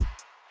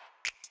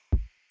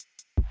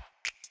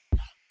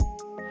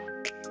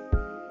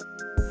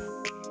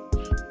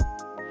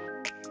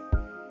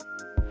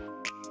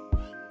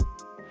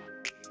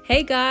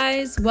Hey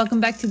guys,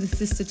 welcome back to the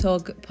Sister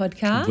Talk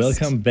podcast.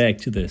 Welcome back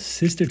to the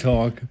Sister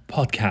Talk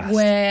podcast.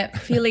 Where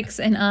Felix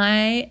and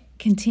I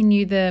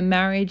continue the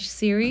marriage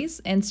series,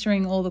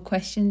 answering all the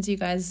questions you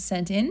guys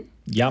sent in.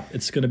 Yep,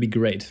 it's going to be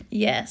great.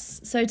 Yes.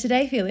 So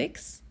today,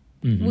 Felix,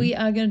 we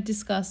are going to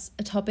discuss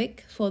a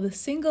topic for the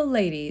single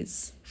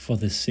ladies. For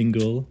the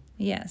single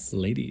Yes.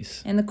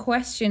 ladies. And the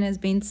question has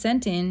been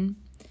sent in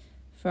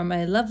from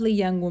a lovely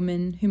young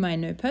woman whom I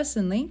know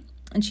personally.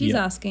 And she's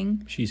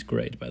asking, She's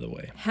great, by the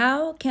way.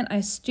 how can I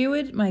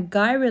steward my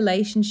guy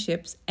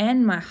relationships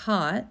and my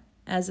heart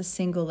as a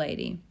single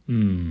lady?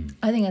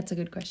 I think that's a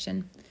good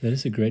question. That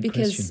is a great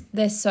Because question.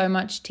 there's so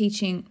much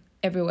teaching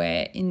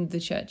everywhere in the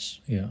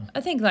church. Yeah.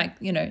 I think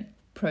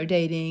pro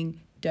dating,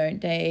 don't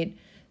date,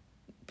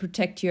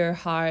 protect your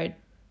heart,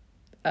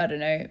 I don't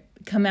know,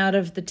 come out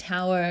of the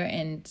tower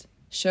and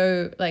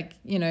show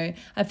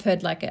I've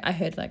heard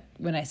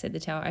when I said the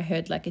tower, I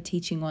heard a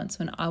teaching once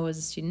when I was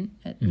a student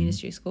at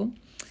ministry school.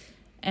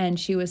 And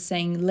she was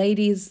saying,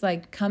 ladies,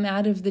 come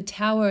out of the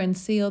tower and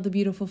see all the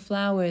beautiful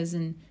flowers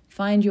and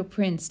find your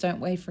prince.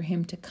 Don't wait for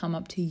him to come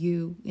up to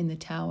you in the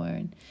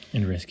tower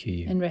And rescue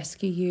you. and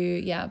rescue you.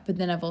 Yeah. But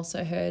then I've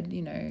also heard,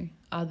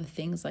 other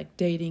things like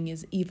dating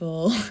is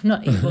evil.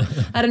 Not evil.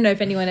 I don't know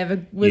if anyone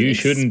ever was You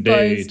shouldn't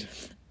exposed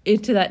date.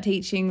 into that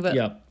teaching. But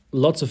Yeah.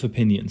 Lots of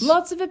opinions.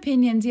 lots of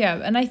opinions, yeah.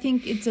 And I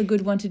think it's a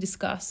good one to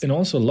discuss. And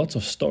also lots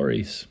of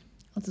stories.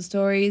 Lots of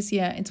stories,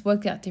 yeah. It's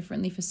worked out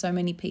differently for so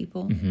many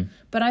people.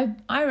 But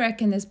I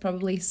reckon there's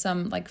probably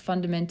some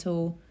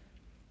fundamental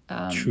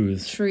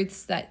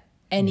truths that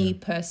any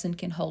person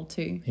can hold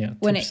to. Yeah.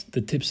 When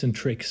The tips and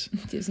tricks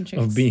tips and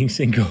tricks. of being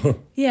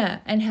single. Yeah,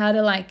 and how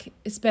to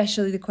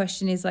especially the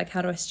question is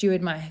how do I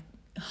steward my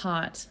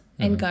heart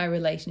and guy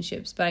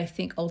relationships? But I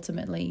think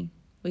ultimately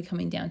we're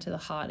coming down to the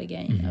heart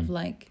again of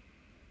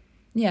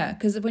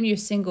because when you're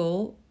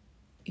single,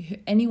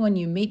 anyone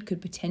you meet could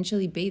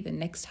potentially be the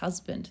next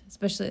husband,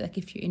 especially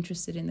if you're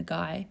interested in the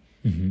guy.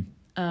 The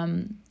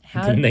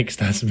next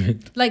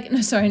husband.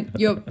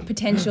 Your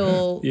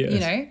potential,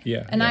 Yes.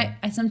 Yeah, And yeah.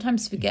 I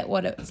sometimes forget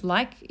what it's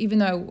like, even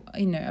though,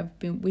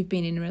 we've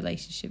been in a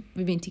relationship.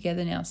 We've been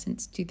together now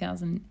since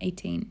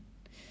 2018.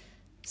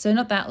 So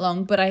not that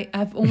long, but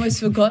I've almost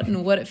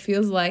forgotten what it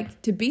feels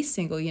like to be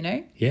single,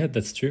 Yeah,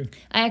 that's true.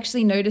 I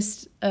actually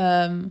noticed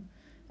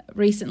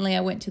recently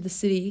I went to the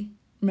city.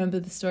 Remember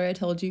the story I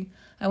told you?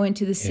 I went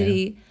to the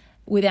city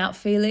without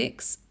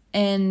Felix,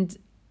 and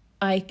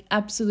I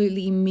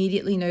absolutely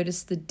immediately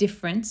noticed the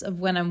difference of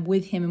when I'm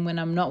with him and when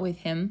I'm not with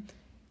him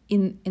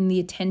in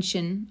the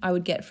attention I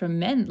would get from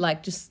men.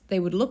 They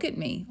would look at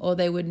me, or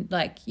they would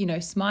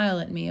smile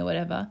at me or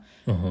whatever.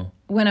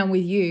 When I'm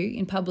with you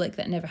in public,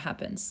 that never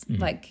happens.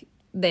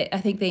 I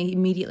think they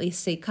immediately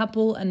see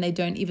couple and they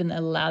don't even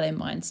allow their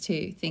minds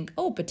to think,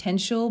 oh,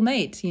 potential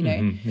mate,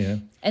 Yeah.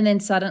 And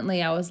then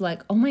suddenly I was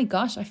like, oh my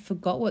gosh, I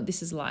forgot what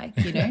this is like,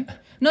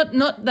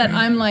 Not that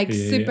I'm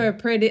super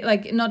pretty,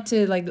 not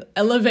to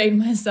elevate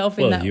myself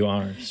in that. Well, you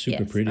are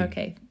super Yes, pretty.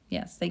 okay.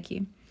 Yes, thank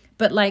you.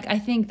 But I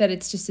think that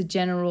it's just a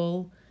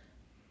general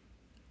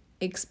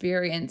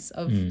experience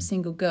of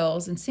single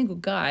girls and single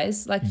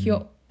guys.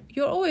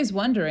 You're always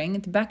wondering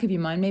at the back of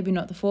your mind, maybe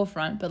not the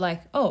forefront, but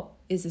oh,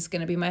 is this going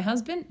to be my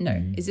husband?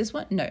 No. Is this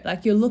one? No.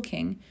 You're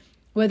looking,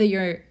 whether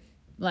you're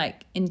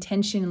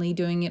intentionally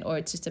doing it or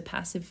it's just a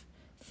passive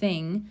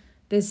thing,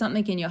 there's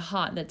something in your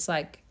heart that's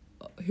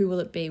who will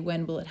it be?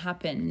 When will it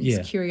happen? And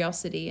this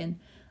curiosity and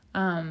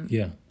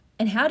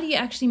and how do you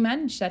actually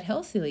manage that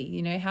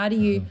healthily? How do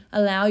you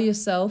allow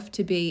yourself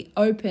to be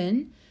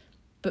open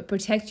but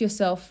protect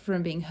yourself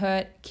from being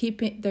hurt,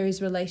 keep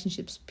those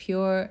relationships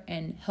pure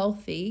and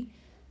healthy,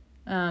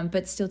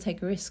 but still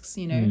take risks,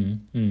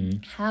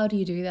 How do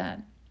you do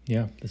that?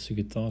 Yeah, that's a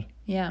good thought.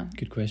 Yeah.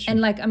 Good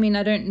question. And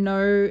I don't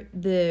know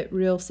the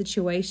real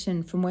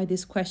situation from where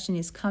this question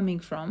is coming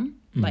from,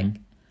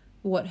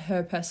 what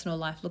her personal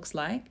life looks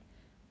like.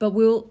 But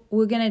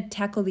we're going to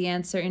tackle the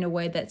answer in a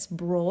way that's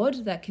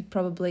broad, that could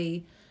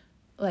probably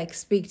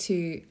speak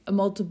to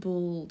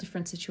multiple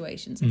different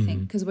situations, I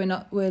think, because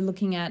we're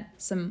looking at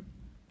some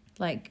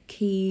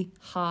key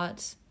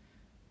heart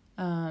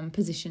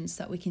positions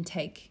that we can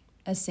take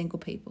as single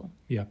people.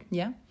 Yeah.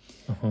 Yeah.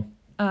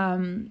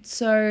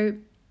 So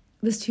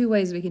there's two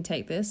ways we can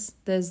take this.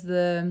 There's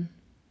the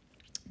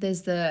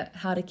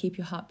how to keep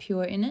your heart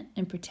pure in it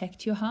and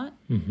protect your heart.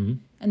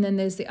 And then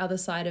there's the other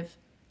side of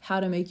how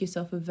to make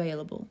yourself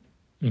available,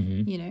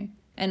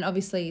 and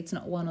obviously it's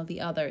not one or the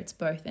other, it's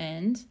both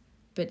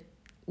but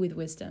with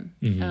wisdom.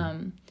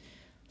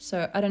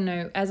 So I don't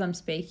know, as I'm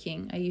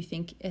speaking,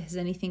 has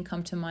anything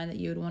come to mind that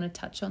you would want to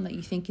touch on that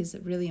you think is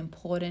really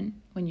important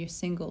when you're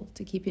single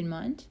to keep in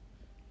mind?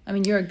 I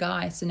mean, you're a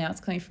guy, so now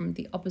it's coming from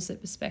the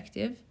opposite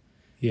perspective.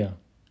 Yeah.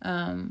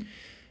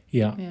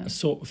 Yeah.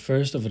 So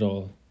first of it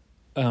all,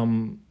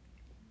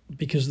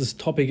 because this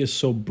topic is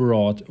so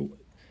broad,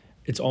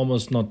 it's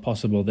almost not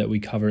possible that we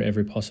cover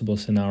every possible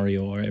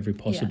scenario or every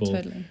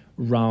possible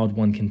route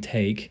one can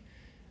take.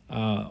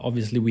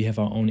 Obviously, we have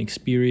our own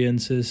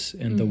experiences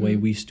and the way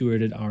we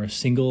stewarded our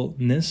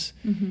singleness.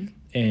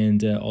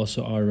 and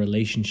also our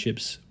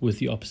relationships with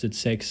the opposite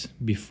sex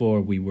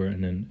before we were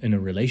in a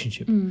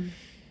relationship.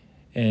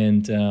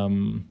 And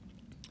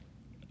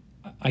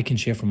I can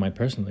share from my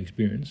personal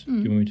experience. Do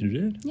you want me to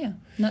do that? Yeah,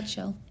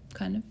 nutshell,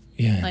 kind of.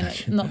 Yeah, I know,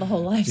 not the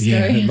whole life story.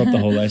 Yeah, not the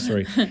whole life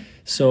story.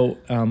 So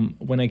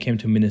when I came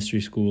to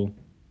ministry school,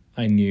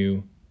 I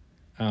knew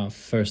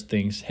first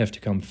things have to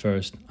come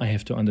first. I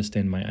have to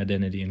understand my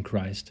identity in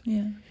Christ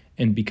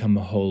and become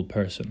a whole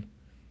person.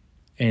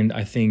 And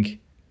I think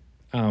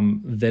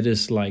that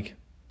is like,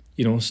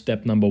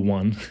 step number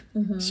one,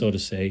 so to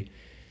say,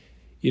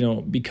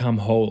 become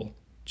whole.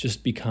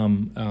 Just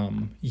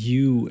become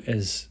you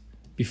as,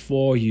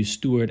 before you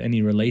steward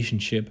any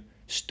relationship,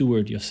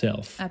 steward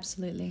yourself.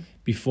 Absolutely.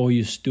 Before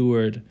you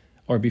steward,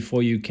 or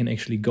before you can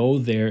actually go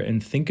there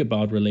and think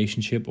about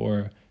relationship,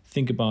 or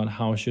think about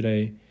how should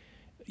I,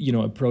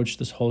 approach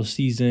this whole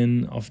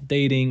season of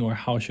dating, or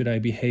how should I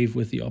behave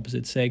with the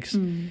opposite sex.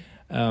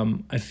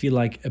 I feel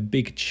like a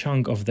big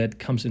chunk of that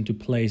comes into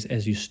place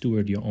as you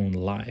steward your own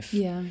life.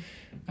 Yeah.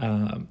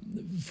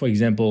 For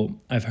example,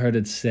 I've heard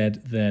it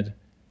said that,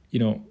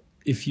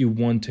 if you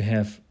want to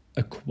have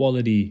a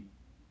quality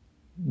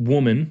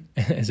woman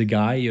as a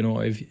guy,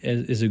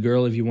 as a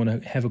girl, if you want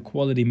to have a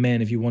quality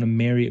man, if you want to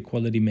marry a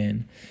quality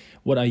man,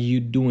 what are you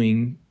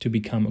doing to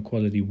become a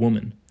quality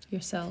woman?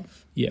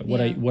 Yourself. Yeah.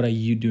 What are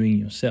you doing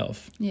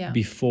yourself? Yeah.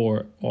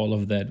 Before all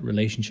of that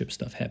relationship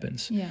stuff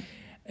happens. Yeah.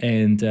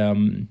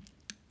 And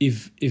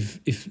if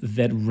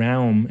that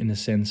realm, in a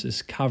sense,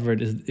 is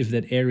covered, if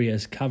that area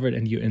is covered,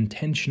 and you're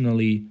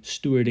intentionally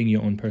stewarding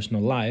your own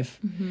personal life,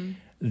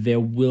 there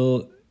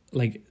will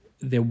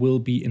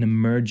be an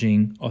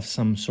emerging of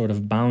some sort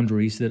of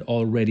boundaries that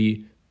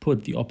already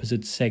put the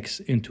opposite sex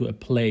into a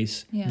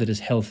place that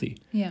is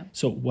healthy. Yeah.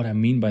 So what I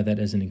mean by that,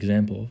 as an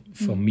example,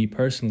 for me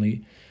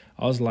personally,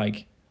 I was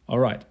like, all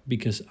right,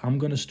 because I'm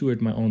going to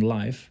steward my own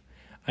life,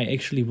 I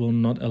actually will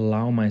not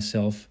allow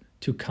myself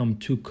to come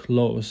too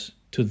close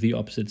to the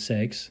opposite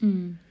sex.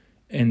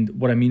 And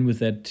what I mean with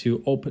that,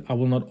 I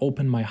will not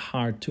open my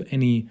heart to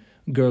any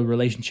girl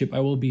relationship. I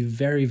will be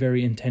very,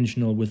 very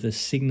intentional with the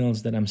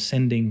signals that I'm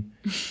sending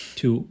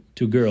to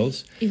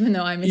girls. Even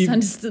though I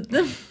misunderstood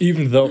them.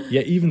 Even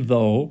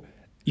though,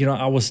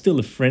 I was still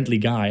a friendly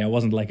guy. I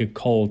wasn't like a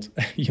cold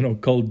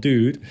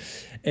dude.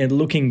 And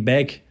looking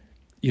back,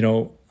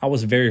 I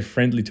was very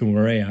friendly to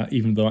Maria,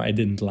 even though I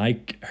didn't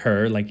like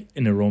her like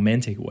in a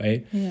romantic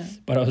way. Yeah.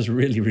 But I was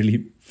really,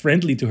 really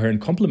friendly to her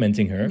and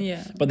complimenting her.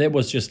 Yeah. But that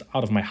was just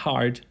out of my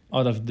heart,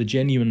 out of the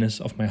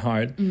genuineness of my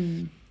heart.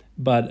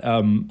 But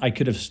I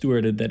could have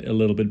stewarded that a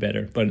little bit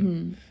better. But,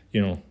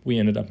 we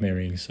ended up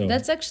marrying. So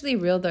that's actually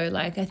real though.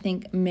 Like, I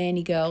think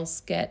many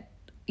girls get,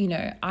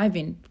 I've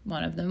been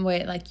one of them,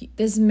 where like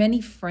there's many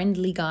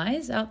friendly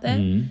guys out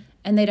there.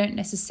 And they don't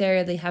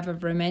necessarily have a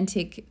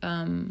romantic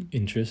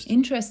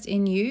interest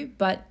in you,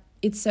 but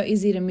it's so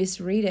easy to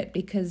misread it,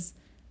 because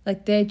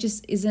like there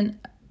just isn't,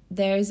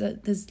 there's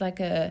like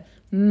a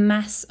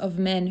mass of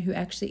men who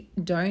actually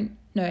don't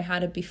know how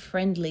to be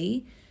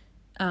friendly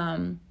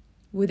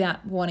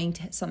without wanting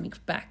something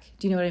back.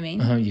 Do you know what I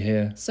mean?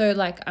 Yeah. So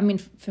like, I mean,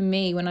 for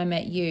me, when I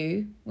met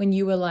you, when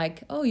you were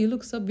like, oh, you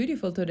look so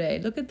beautiful today.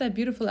 Look at that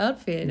beautiful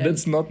outfit.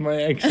 That's not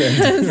my accent.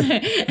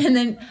 And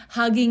then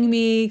hugging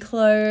me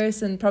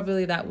close, and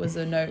probably that was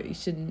a no, you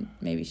shouldn't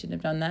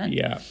have done that.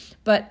 Yeah.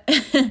 But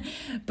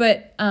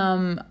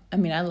I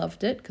mean, I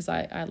loved it because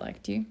I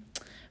liked you.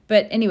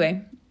 But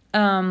anyway,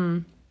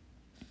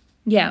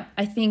 yeah,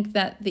 I think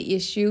that the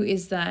issue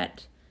is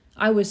that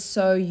I was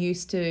so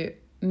used to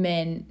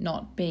men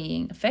not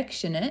being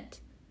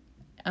affectionate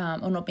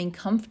or not being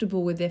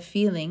comfortable with their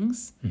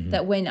feelings,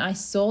 that when I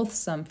saw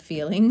some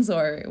feelings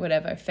or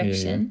whatever,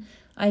 affection,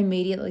 I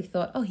immediately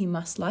thought, oh, he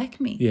must like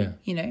me. Yeah.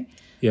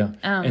 Yeah.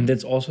 And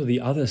that's also the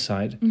other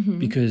side,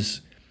 because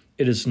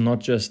it is not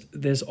just,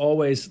 there's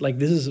always, like,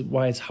 this is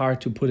why it's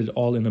hard to put it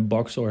all in a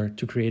box or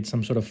to create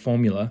some sort of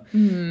formula,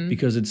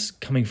 because it's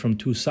coming from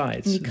two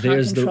sides. And you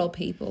can't control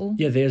people.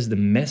 Yeah, there's the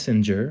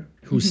messenger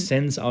who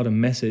sends out a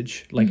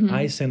message, like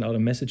I sent out a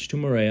message to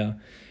Maria,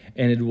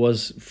 and it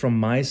was from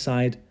my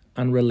side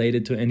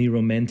unrelated to any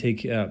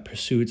romantic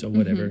pursuits or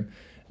whatever.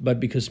 But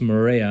because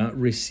Maria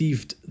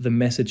received the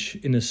message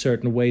in a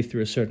certain way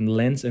through a certain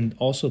lens, and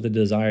also the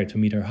desire to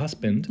meet her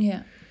husband,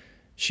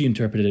 she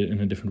interpreted it in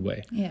a different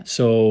way. Yeah.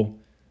 So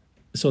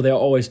there are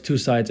always two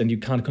sides, and you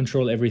can't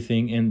control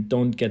everything, and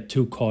don't get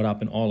too caught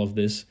up in all of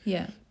this.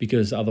 Yeah.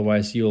 Because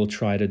otherwise you'll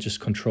try to just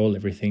control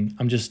everything.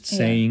 I'm just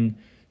saying,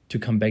 to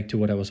come back to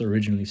what I was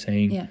originally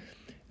saying,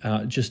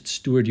 just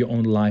steward your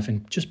own life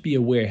and just be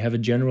aware, have a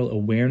general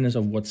awareness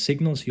of what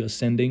signals you're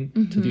sending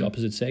to the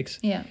opposite sex.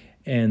 Yeah.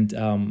 And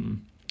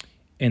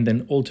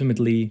then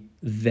ultimately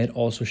that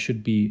also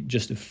should be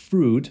just a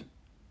fruit,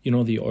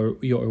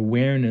 your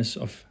awareness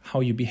of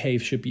how you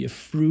behave should be a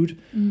fruit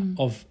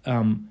of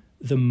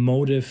the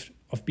motive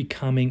of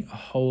becoming a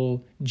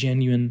whole,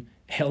 genuine,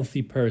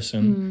 healthy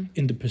person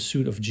in the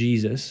pursuit of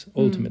Jesus,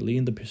 ultimately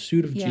in the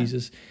pursuit of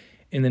Jesus.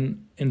 And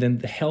then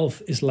the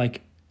health is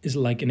like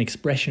an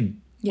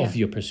expression of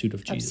your pursuit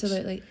of Jesus.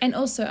 Absolutely. And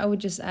also I would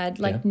just add,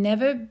 like,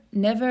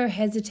 never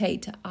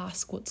hesitate to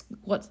ask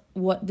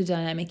what the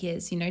dynamic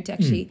is, you know, to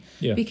actually,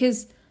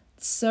 because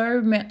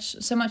so much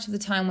of the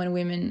time when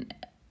women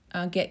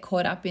get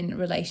caught up in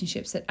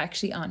relationships that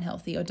actually aren't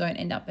healthy or don't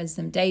end up as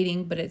them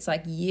dating, but it's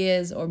like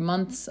years or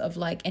months of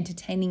like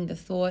entertaining the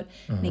thought,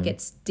 and it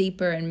gets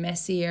deeper and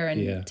messier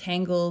and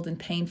tangled and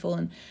painful,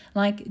 and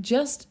like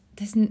just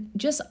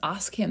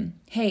ask him,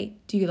 hey,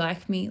 do you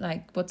like me?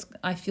 Like,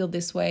 I feel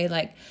this way,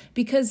 like,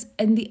 because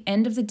in the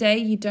end of the day,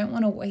 you don't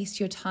want to waste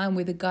your time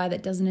with a guy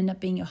that doesn't end up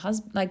being your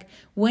husband. Like,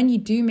 when you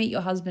do meet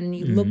your husband and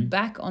you look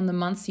back on the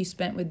months you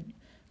spent with,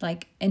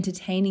 like,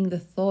 entertaining the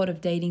thought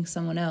of dating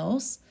someone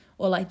else,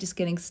 or like just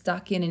getting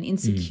stuck in an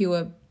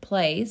insecure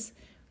place,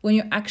 when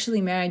you're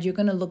actually married, you're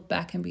going to look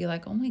back and be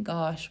like, oh my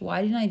gosh,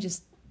 why didn't I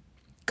just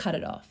cut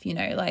it off? You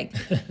know, like,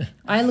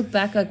 I look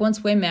back, like,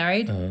 once we're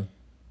married,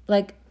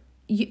 like,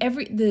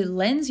 the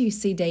lens you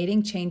see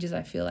dating changes,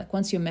 I feel like,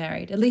 once you're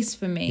married, at least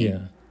for me.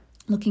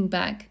 Looking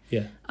back,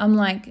 I'm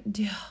like,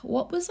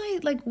 what was I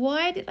like?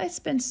 Why did I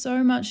spend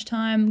so much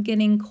time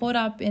getting caught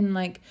up in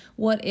like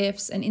what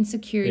ifs and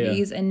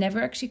insecurities and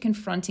never actually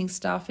confronting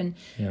stuff? And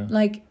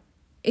like,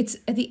 it's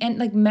at the end,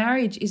 like,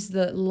 marriage is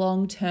the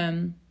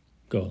long-term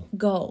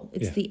goal.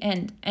 It's the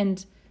end.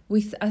 And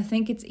I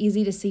think it's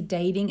easy to see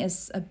dating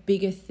as a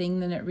bigger thing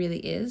than it really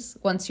is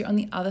once you're on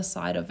the other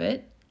side of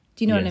it.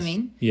 Do you know what I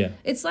mean? Yeah.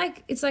 It's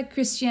like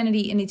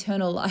Christianity and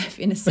eternal life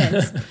in a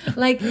sense.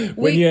 Like,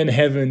 when you're in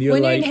heaven, you're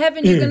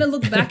going to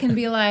look back and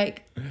be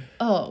like,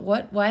 oh,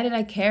 why did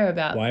I care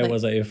about? Why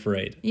was I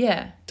afraid?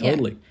 Yeah.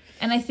 Totally. Yeah.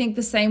 And I think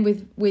the same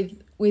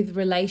with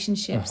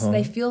relationships.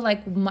 They feel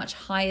like much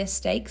higher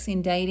stakes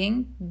in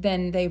dating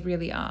than they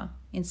really are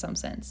in some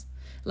sense.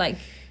 Like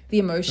the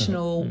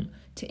emotional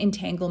to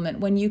entanglement,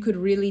 when you could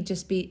really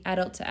just be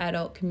adult to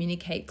adult,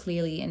 communicate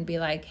clearly and be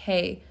like,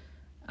 hey,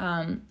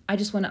 I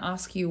just want to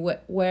ask you,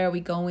 where are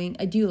we going?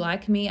 Do you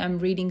like me? I'm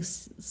reading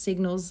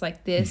signals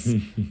like this.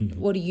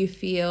 What do you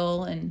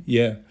feel? And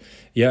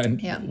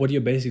what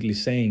you're basically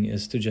saying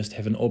is to just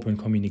have an open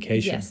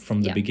communication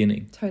from the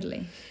beginning.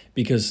 Totally.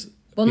 Because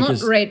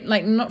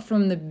not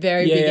from the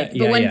very beginning,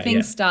 but when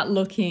things start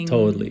looking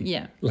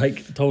totally.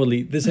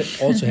 This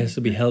also has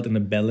to be held in a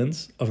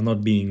balance of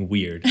not being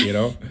weird, you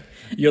know.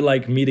 You're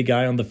like, meet a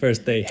guy on the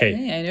first day.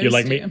 Hey, you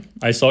like me?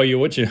 I saw you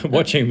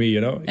watching me,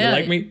 you know. You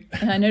like me?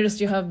 I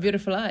noticed you have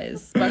beautiful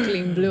eyes,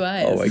 sparkling blue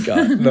eyes. Oh my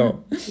God,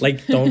 no.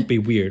 Like, don't be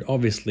weird.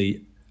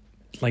 Obviously,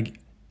 like,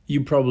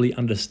 you probably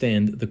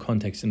understand the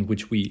context in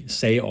which we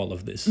say all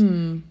of this.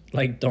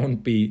 Like,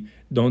 don't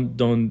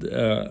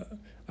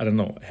I don't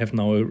know, have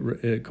now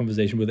a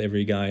conversation with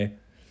every guy,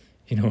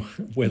 you know,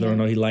 whether or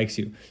not he likes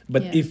you.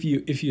 But if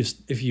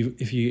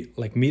you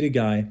like meet a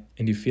guy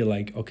and you feel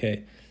like,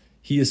 okay,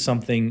 he is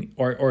something,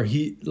 or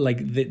he like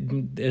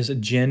there's a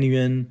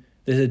genuineness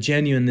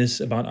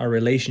about our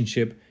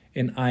relationship,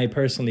 and I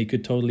personally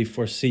could totally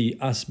foresee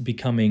us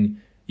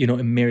becoming, you know,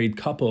 a married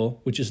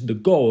couple, which is the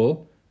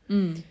goal.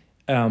 You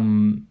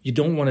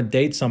don't want to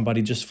date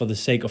somebody just for the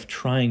sake of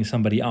trying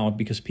somebody out,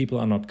 because people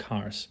are not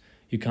cars.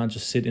 You can't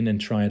just sit in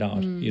and try it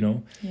out, you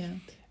know.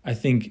 I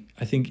think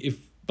if.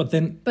 But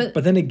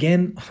then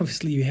again,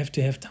 obviously you have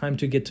to have time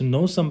to get to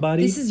know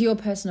somebody. This is your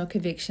personal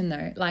conviction,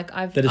 though. Like,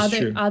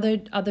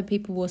 other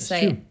people will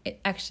say,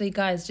 actually,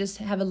 guys, just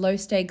have a low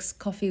stakes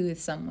coffee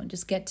with someone.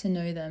 Just get to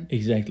know them.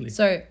 Exactly.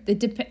 So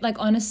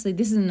honestly,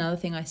 this is another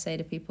thing I say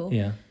to people.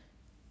 Yeah.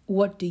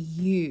 What do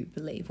you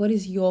believe? What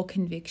is your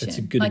conviction? That's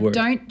a good word.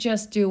 Don't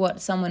just do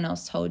what someone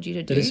else told you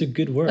to do. That is a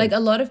good word. Like, a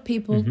lot of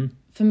people,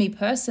 for me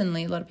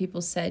personally, a lot of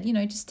people said, you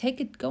know, just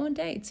go on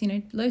dates, you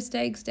know, low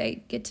stakes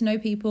date, get to know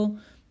people.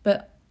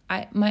 But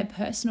my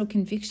personal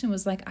conviction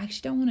was like, I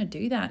actually don't want to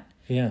do that.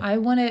 Yeah. I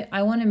want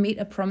to meet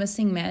a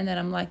promising man that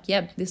I'm like,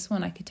 yep, this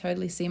one I could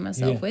totally see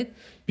myself with.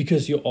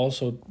 Because you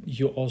also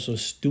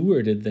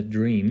stewarded that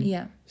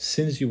dream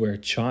since you were a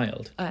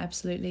child. Oh,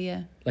 absolutely,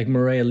 yeah. Like,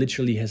 Mariah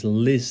literally has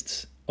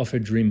lists of her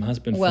dream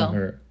husband from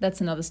her. That's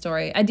another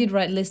story. I did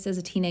write lists as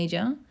a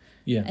teenager.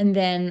 Yeah. And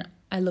then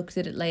I looked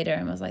at it later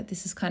and was like,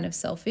 this is kind of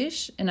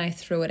selfish, and I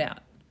threw it out.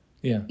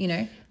 Yeah. You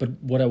know? But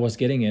what I was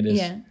getting at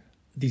is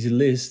these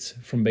lists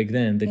from back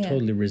then, they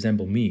totally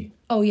resemble me.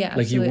 Oh, yeah,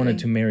 absolutely. Like, you wanted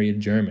to marry a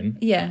German.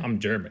 Yeah. I'm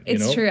German, you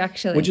know? It's true,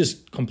 actually. Which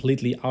is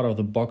completely out of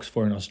the box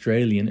for an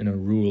Australian in a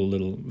rural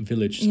little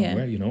village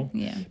somewhere, you know?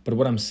 Yeah. But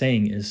what I'm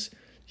saying is,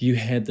 you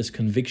had this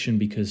conviction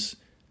because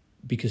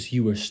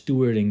you were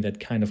stewarding that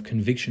kind of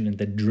conviction and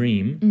that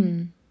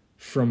dream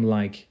from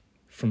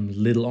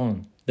little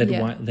on.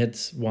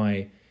 That's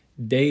why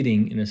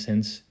dating, in a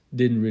sense,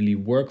 didn't really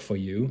work for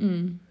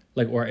you.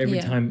 Like, or every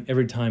time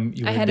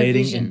you were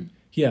dating,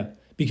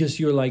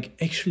 because you're like,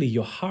 actually,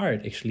 your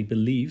heart actually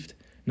believed,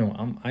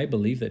 I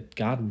believe that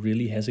God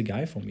really has a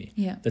guy for me.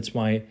 Yeah. That's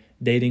why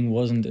dating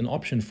wasn't an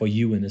option for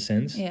you, in a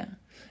sense. Yeah.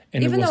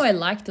 And even though I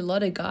liked a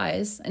lot of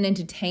guys and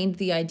entertained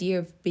the idea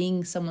of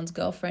being someone's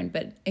girlfriend,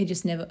 but it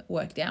just never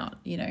worked out,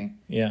 you know?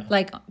 Yeah.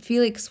 Like,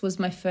 Felix was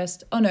my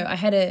first,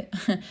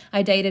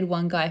 I dated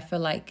one guy for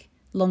like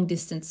long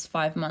distance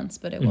 5 months,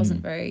 but it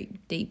wasn't very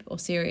deep or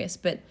serious.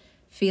 But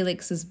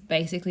Felix is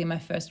basically my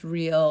first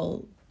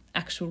real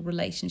actual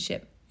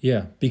relationship.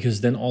 Yeah,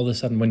 because then all of a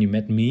sudden when you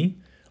met me,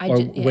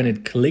 when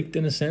it clicked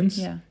in a sense,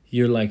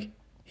 you're like,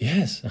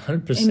 yes,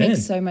 100%. It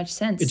makes so much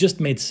sense. It just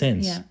made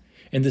sense. Yeah.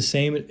 And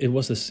it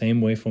was the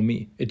same way for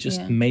me. It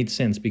just made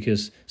sense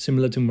because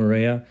similar to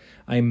Maria,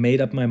 I made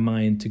up my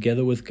mind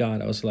together with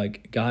God. I was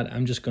like, God,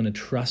 I'm just going to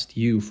trust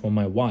you for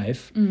my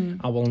wife.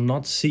 I will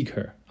not seek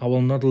her. I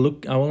will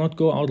not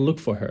go out look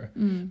for her.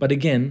 But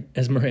again,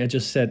 as Maria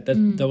just said,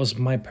 that was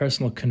my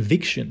personal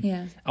conviction.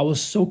 Yeah. I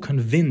was so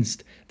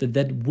convinced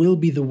that will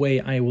be the way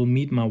I will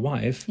meet my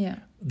wife,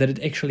 that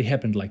it actually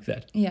happened like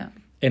that. Yeah.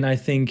 And I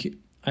think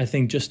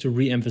just to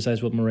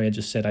re-emphasize what Maria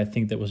just said, I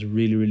think that was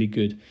really, really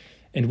good.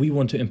 And we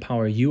want to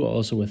empower you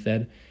also with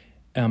that.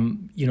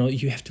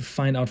 You have to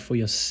find out for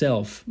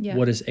yourself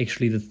what is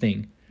actually the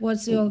thing.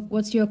 What's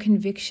your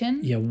conviction?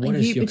 Yeah, what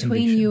is your between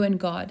conviction? you and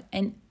God,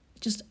 and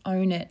just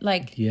own it.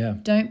 Like, yeah.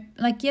 Don't,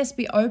 like, yes,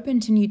 be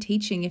open to new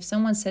teaching. If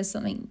someone says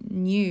something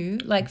new,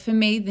 like for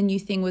me, the new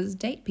thing was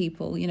date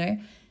people,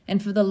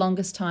 and for the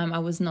longest time I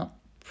was not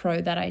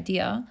pro that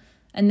idea.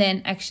 And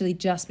then actually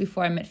just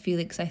before I met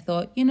Felix, I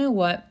thought, you know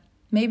what,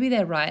 maybe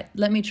they're right.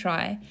 Let me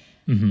try.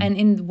 And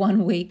in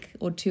 1 week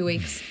or 2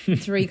 weeks, 1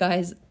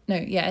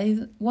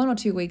 or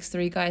 2 weeks,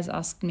 3 guys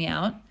asked me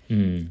out.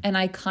 And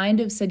I kind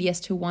of said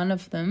yes to 2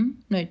 of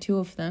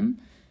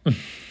them.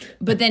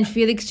 But then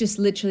Felix just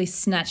literally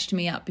snatched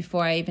me up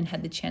before I even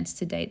had the chance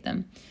to date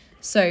them.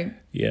 So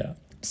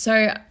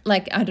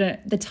like,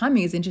 the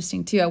timing is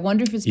interesting too. I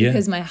wonder if it's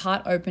because my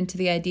heart opened to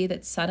the idea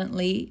that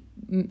suddenly,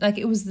 like,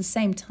 it was the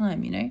same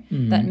time,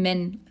 that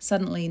men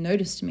suddenly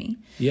noticed me.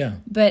 Yeah.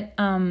 But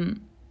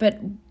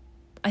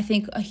I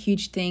think a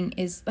huge thing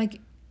is, like,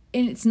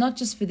 and it's not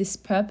just for this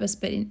purpose,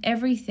 but in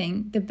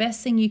everything, the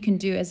best thing you can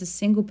do as a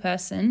single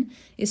person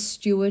is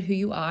steward who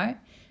you are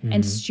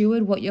and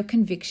steward what your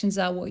convictions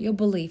are, what your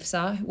beliefs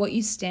are, what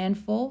you stand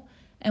for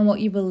and what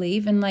you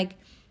believe. And like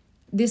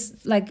this,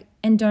 like,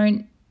 and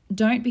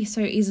don't be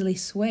so easily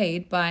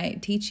swayed by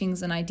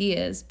teachings and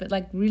ideas, but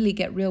like really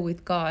get real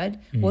with God.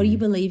 What are you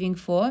believing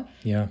for?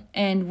 Yeah.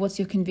 And what's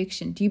your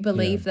conviction? Do you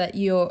believe that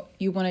you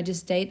want to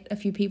just date a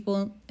few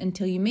people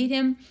until you meet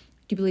him?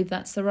 Do you believe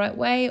that's the right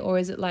way? Or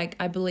is it like,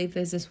 I believe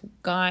there's this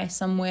guy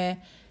somewhere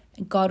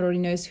and God already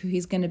knows who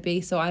he's going to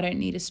be, so I don't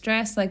need to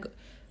stress? Like,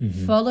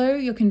 follow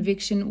your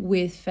conviction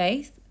with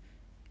faith.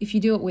 If you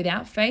do it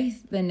without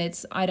faith, then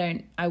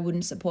I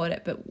wouldn't support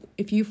it. But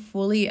if you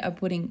fully are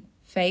putting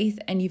faith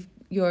and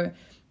your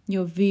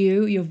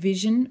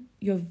vision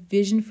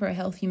for a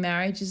healthy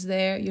marriage is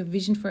there, your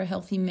vision for a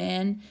healthy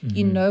man,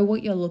 you know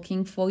what you're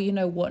looking for, you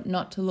know what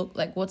not to look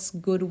like, what's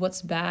good,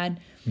 what's bad.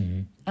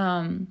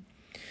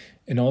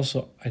 And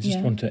also, I just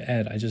want to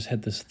add, I just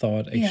had this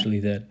thought actually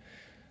that,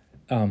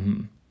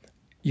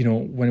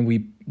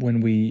 when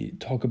we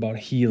talk about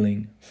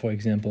healing, for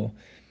example,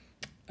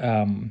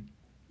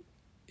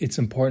 it's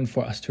important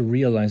for us to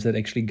realize that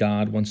actually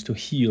God wants to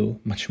heal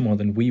much more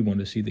than we want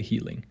to see the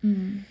healing.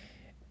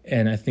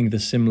 And I think the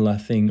similar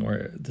thing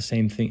or the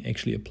same thing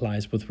actually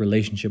applies with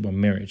relationship or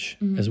marriage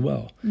as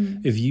well.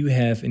 If you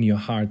have in your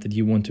heart that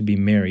you want to be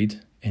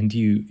married and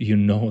you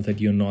know that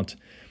you're not,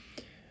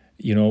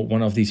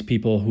 one of these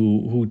people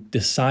who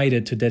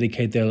decided to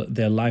dedicate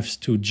their lives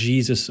to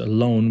Jesus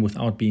alone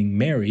without being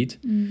married,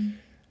 then,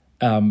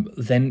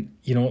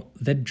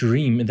 that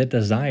dream and that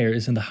desire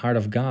is in the heart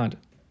of God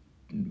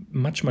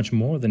much, much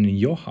more than in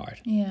your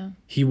heart. Yeah.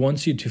 He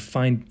wants you to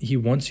find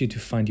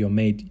your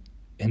mate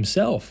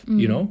himself,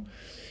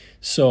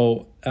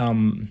 So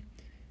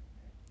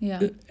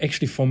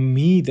actually for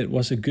me that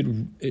was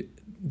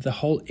the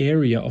whole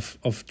area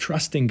of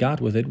trusting God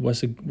with it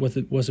was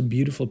a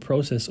beautiful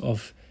process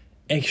of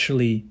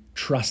actually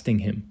trusting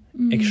him,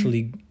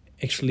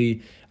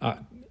 actually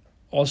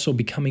also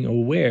becoming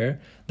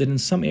aware that in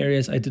some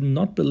areas I did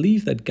not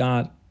believe that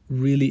God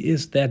really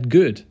is that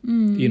good,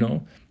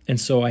 and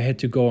so I had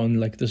to go on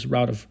like this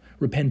route of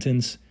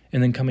repentance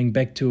and then coming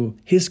back to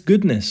his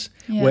goodness,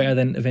 where I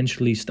then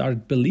eventually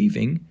started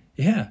believing,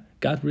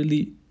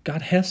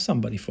 God has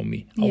somebody for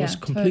me. I was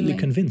completely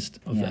convinced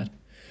of that.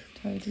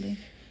 Totally.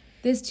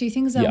 There's 2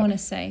 things I want to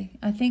say.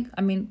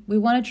 We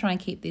want to try and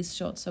keep these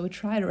short, so we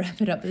try to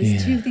wrap it up.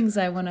 There's 2 things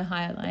I want to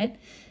highlight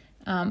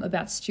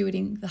about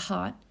stewarding the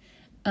heart.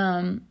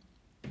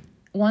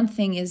 One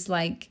thing is,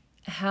 like,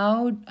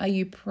 how are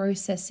you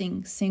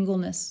processing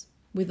singleness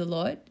with the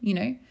Lord?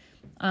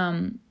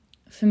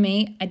 For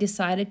me, I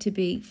decided to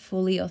be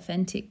fully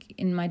authentic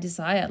in my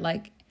desire.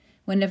 Like,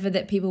 whenever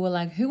that people were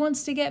like, who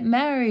wants to get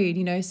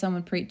married?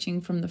 Someone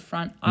preaching from the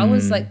front. I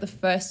was like the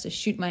first to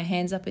shoot my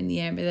hands up in the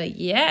air and be like,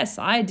 yes,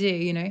 I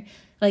do,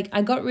 Like,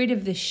 I got rid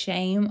of the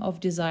shame of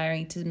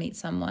desiring to meet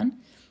someone.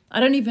 I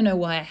don't even know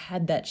why I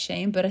had that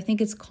shame, but I think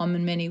it's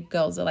common. Many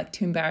girls are like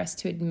too embarrassed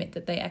to admit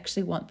that they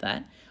actually want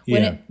that.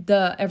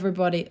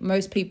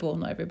 Most people,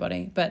 not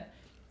everybody, but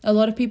a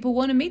lot of people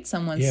want to meet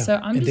someone. Yeah.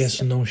 So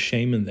there's no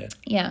shame in that.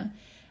 Yeah.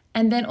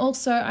 And then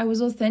also I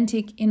was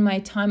authentic in my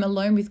time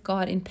alone with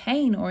God in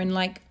pain or in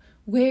like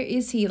where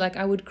is he? Like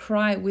I would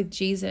cry with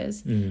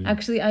Jesus.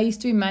 Actually, I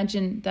used to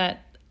imagine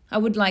that I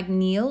would like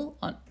kneel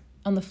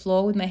on the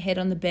floor with my head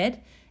on the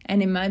bed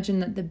and imagine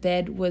that the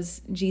bed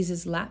was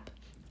Jesus' lap.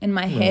 And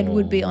my head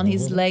would be on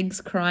his legs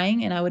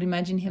crying, and I would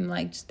imagine him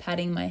like just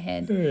patting my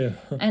head.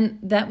 Yeah. And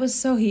that was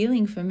so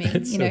healing for me.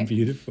 It's so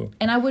beautiful.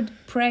 And I would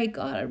pray,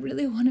 God, I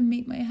really want to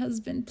meet my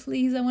husband.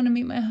 Please, I want to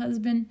meet my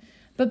husband.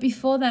 But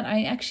before that,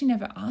 I actually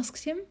never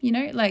asked him,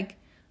 like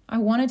I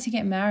wanted to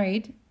get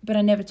married, but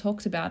I never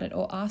talked about it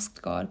or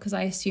asked God because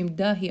I assumed,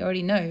 he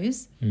already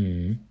knows.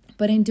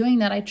 But in doing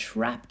that, I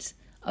trapped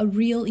a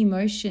real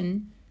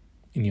emotion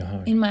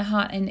in my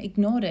heart and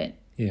ignored it,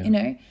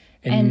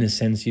 And in a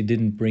sense, you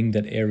didn't bring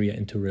that area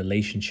into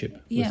relationship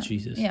with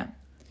Jesus.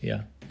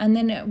 Yeah. And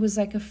then it was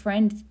like a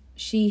friend,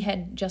 she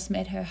had just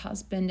met her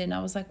husband, and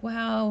I was like,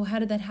 wow, how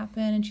did that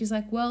happen? And she's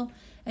like, well,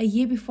 a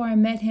year before I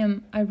met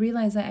him, I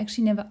realized I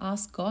actually never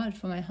asked God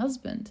for my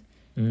husband.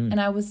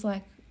 And I was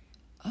like,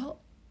 oh,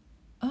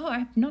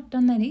 I've not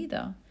done that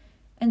either.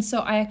 And so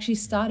I actually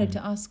started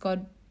to ask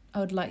God, I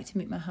would like to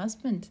meet my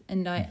husband.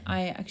 And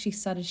I actually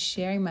started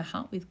sharing my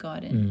heart with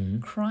God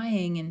and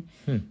crying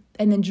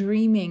and then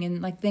dreaming.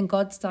 And like then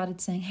God started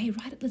saying, hey,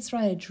 let's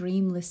write a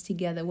dream list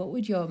together. What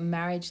would your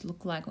marriage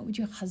look like? What would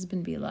your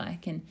husband be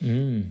like?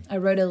 And I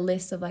wrote a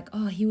list of like,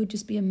 he would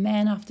just be a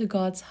man after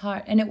God's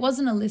heart. And it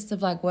wasn't a list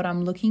of like what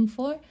I'm looking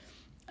for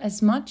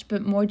as much,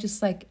 but more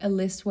just like a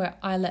list where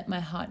I let my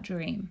heart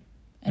dream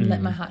and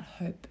let my heart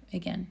hope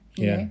again,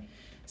 you know?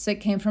 So it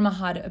came from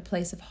a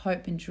place of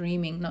hope and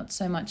dreaming, not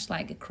so much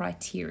like a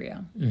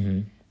criteria.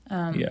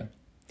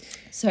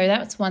 So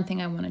that's one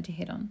thing I wanted to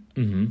hit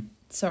on.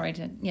 Sorry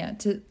to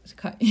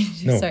cut.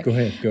 No, go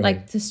ahead.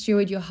 Like to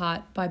steward your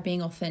heart by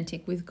being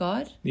authentic with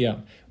God. Yeah.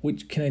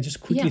 Which can I just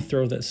quickly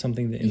throw that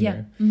something in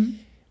there?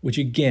 Which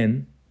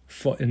again,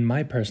 in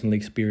my personal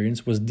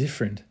experience, was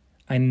different.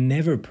 I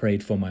never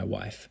prayed for my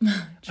wife.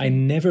 I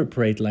never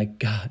prayed like,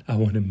 God, I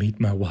want to meet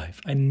my wife.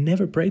 I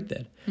never prayed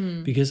that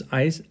because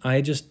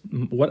I just,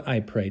 what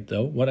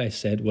I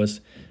said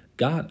was,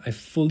 God, I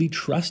fully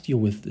trust you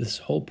with this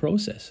whole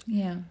process.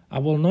 Yeah. I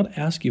will not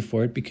ask you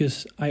for it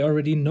because I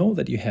already know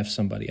that you have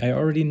somebody. I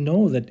already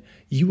know that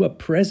you are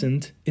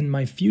present in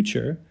my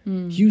future.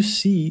 You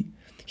see,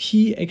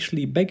 he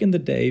actually, back in the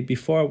day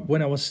before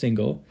when I was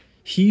single,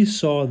 he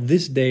saw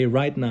this day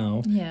right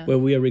now where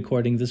we are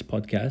recording this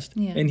podcast,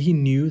 and he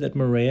knew that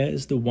Maria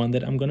is the one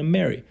that I'm going to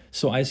marry.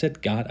 So I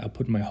said, God, I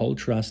put my whole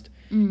trust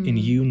in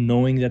you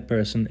knowing that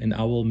person, and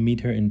I will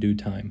meet her in due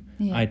time.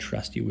 I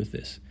trust you with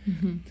this.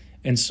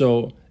 And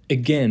so,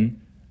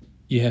 again,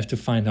 you have to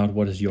find out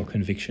what is your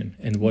conviction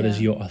and what is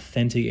your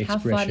authentic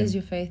expression. How far does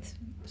your faith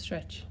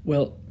stretch?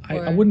 Well,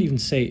 I wouldn't even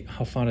say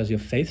how far does your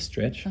faith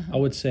stretch. I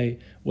would say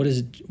what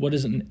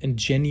is a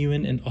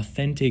genuine and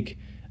authentic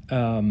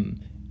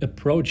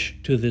approach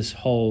to this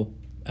whole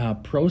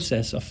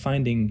process of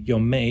finding your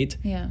mate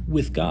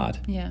with God.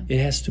 It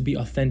has to be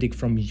authentic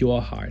from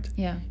your heart.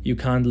 You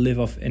can't live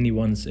off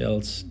anyone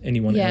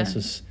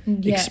else's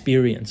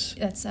experience.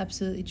 That's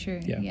absolutely true.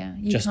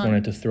 You just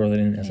wanted to throw that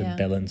in as a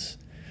balance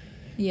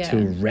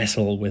to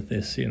wrestle with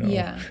this,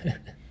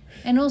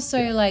 And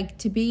also like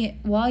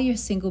while you're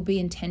single, be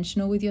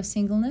intentional with your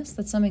singleness.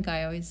 That's something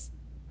I always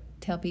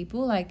tell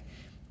people. Like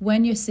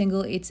when you're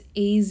single, it's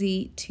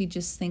easy to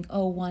just think,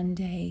 one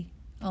day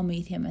I'll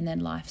meet him and then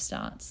life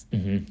starts.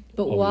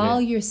 But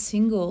while you're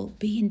single,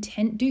 be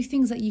intent, do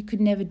things that you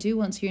could never do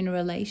once you're in a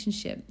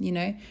relationship,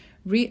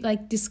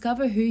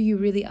 discover who you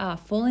really are,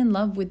 fall in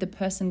love with the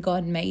person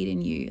God made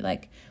in you.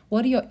 Like,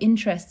 what are your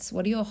interests?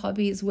 What are your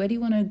hobbies? Where do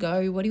you want to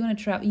go? What do you want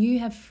to travel? You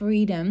have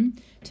freedom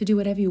to do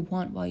whatever you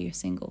want while you're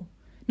single.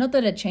 Not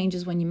that it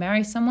changes when you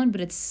marry someone, but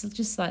it's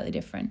just slightly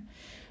different.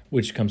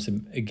 Which comes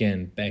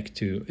again back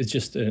to, it's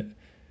just a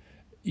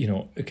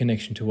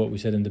connection to what we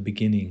said in the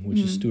beginning, which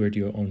is steward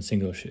your own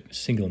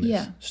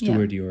singleness.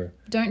 Steward your...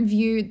 Don't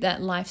view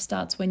that life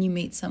starts when you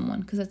meet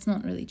someone, because that's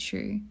not really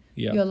true.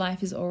 Your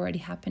life is already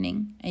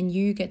happening, and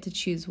you get to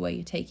choose where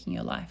you're taking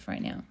your life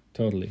right now.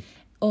 Totally.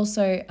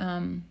 Also,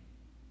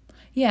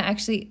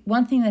 actually,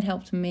 one thing that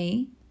helped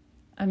me,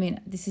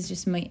 this is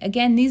just me.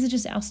 Again, these are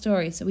just our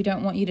stories, so we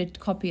don't want you to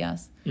copy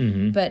us.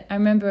 But I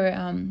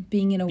remember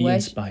being in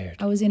inspired.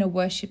 I was in a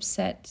worship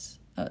set.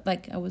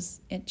 I was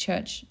at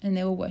church and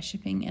they were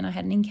worshiping, and I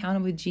had an encounter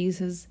with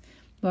Jesus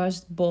where I was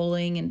just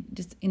bawling and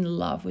just in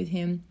love with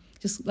him,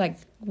 just like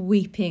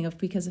weeping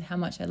because of how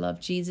much I love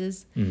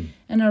Jesus.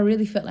 And I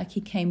really felt like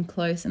he came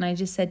close, and I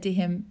just said to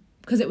him,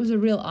 because it was a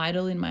real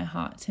idol in my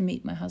heart to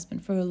meet my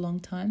husband for a long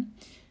time.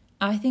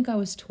 I think I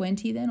was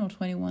 20 then or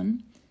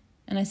 21.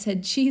 And I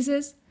said,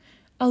 Jesus,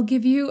 I'll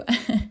give you,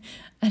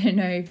 but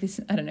this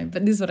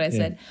is what I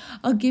said.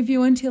 I'll give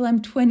you until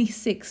I'm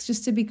 26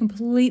 just to be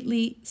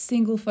completely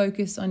single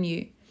focused on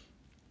you.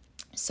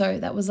 So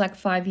that was like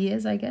 5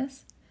 years, I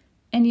guess.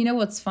 And you know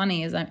what's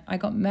funny is I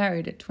got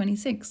married at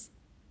 26.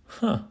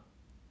 Huh.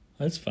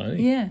 That's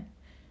funny. Yeah.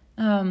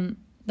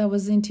 That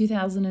was in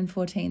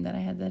 2014 that I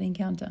had that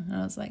encounter. And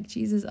I was like,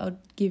 Jesus, I'll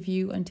give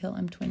you until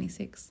I'm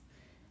 26.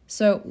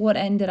 So what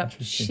ended up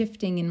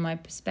shifting in my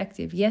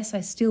perspective, yes,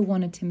 I still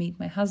wanted to meet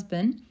my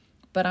husband,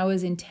 but I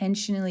was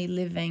intentionally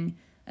living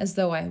as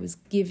though I was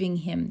giving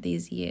him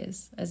these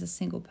years as a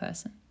single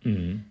person.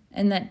 Mm-hmm.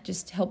 And that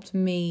just helped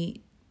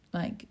me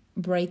like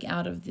break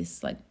out of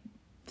this like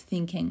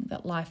thinking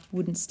that life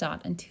wouldn't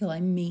start until I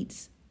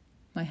meet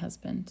my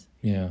husband.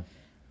 Yeah.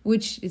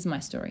 Which is my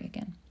story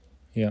again.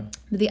 Yeah.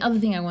 But the other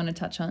thing I want to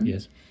touch on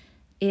Yes.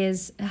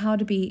 is how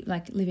to be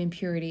like live in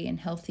purity and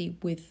healthy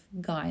with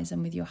guys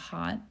and with your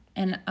heart.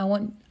 And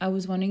I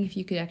was wondering if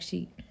you could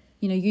actually,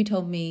 you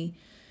told me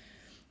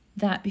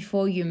that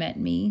before you met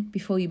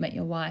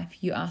your wife,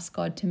 you asked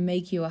God to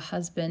make you a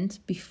husband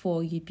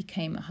before you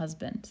became a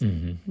husband.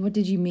 Mm-hmm. What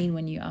did you mean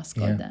when you asked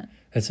God that?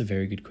 That's a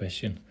very good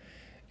question.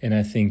 And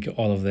I think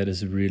all of that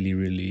is really,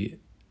 really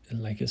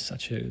like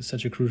such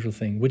a crucial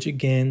thing, which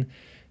again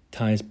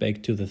ties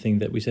back to the thing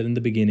that we said in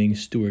the beginning: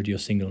 steward your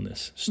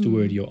singleness,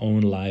 steward your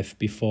own life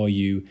before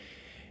you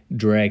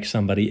drag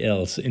somebody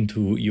else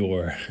into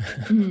your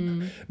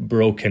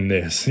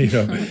brokenness.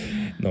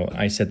 No,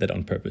 I said that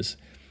on purpose.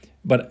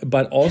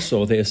 But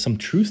also there is some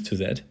truth to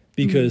that,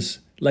 because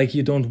like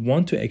you don't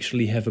want to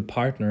actually have a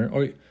partner,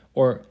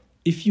 or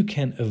if you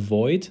can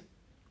avoid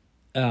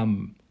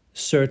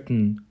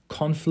certain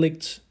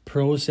conflicts,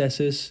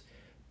 processes,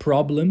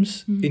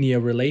 problems in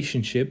your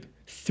relationship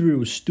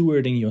through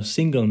stewarding your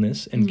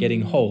singleness and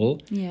getting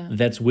whole,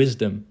 that's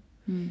wisdom.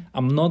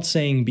 I'm not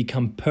saying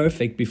become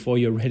perfect before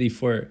you're ready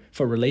for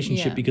a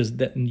relationship, because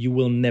that you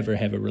will never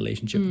have a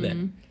relationship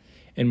then.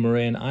 And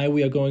Maria and I,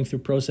 we are going through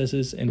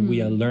processes and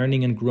we are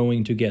learning and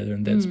growing together,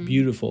 and that's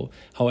beautiful.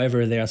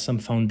 However, there are some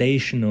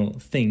foundational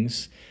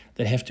things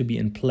that have to be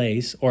in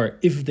place, or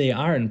if they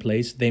are in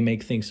place, they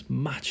make things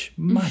much,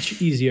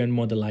 much easier and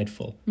more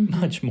delightful,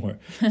 much more.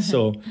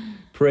 So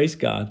praise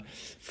God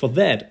for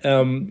that.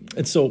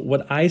 And so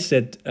what I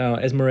said,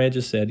 as Maria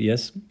just said,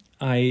 yes,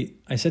 I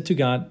said to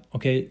God,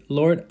 okay,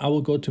 Lord, I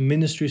will go to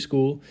ministry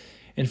school,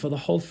 and for the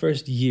whole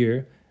first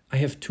year, I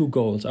have two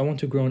goals. I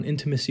want to grow in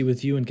intimacy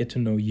with you and get to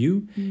know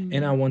you,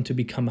 and I want to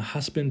become a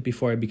husband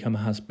before I become a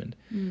husband.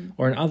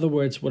 Or in other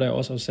words, what I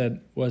also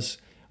said was,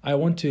 I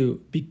want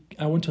to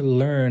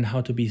learn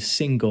how to be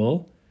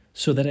single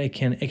so that I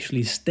can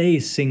actually stay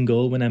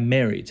single when I'm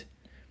married.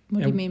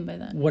 What do you mean by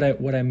that?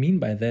 What I mean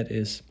by that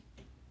is,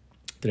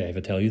 did I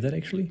ever tell you that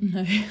actually?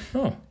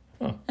 No.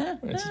 Oh,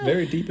 it's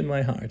very deep in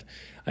my heart.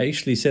 I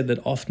actually said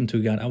that often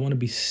to God. I want to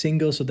be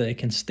single so that I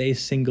can stay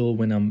single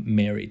when I'm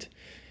married.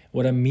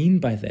 What I mean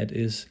by that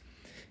is,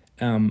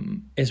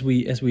 as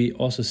we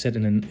also said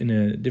in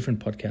a different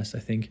podcast, I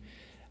think,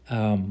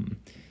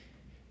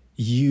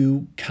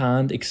 you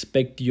can't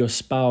expect your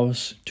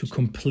spouse to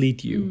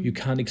complete you. You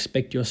can't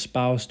expect your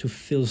spouse to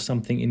fill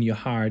something in your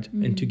heart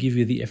and to give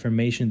you the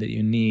affirmation that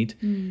you need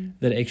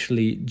that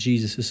actually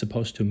Jesus is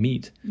supposed to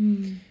meet.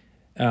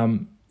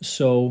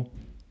 So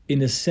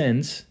in a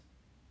sense,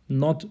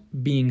 not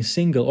being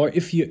single, or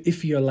if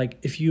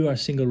you are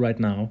single right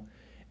now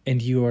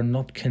and you are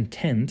not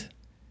content,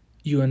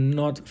 you are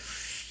not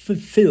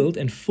fulfilled,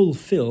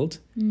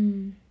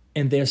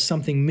 and there's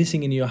something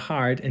missing in your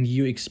heart, and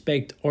you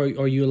expect, or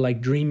you're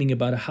like dreaming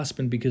about a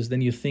husband, because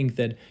then you think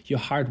that your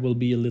heart will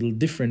be a little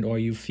different, or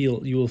you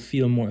will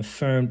feel more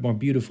affirmed, more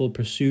beautiful,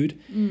 pursued.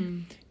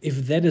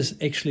 If that is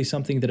actually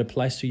something that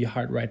applies to your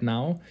heart right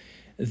now,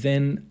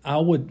 then I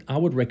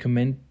would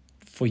recommend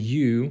for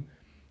you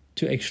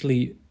to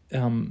actually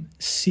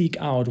seek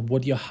out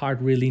what your heart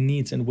really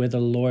needs and where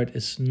the Lord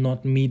is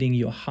not meeting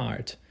your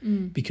heart,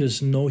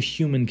 because no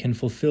human can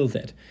fulfill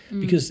that.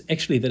 Because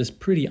actually that is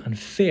pretty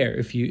unfair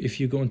if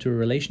you go into a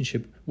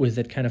relationship with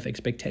that kind of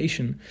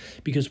expectation,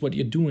 because what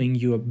you're doing,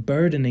 you are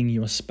burdening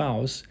your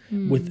spouse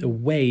with a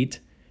weight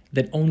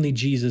that only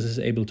Jesus is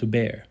able to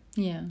bear.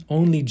 Yeah.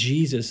 Only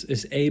Jesus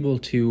is able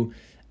to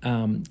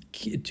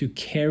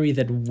carry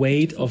that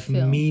weight of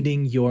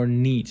meeting your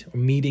need, or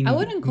meeting. I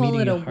wouldn't call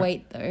it a heart.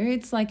 weight though.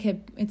 It's like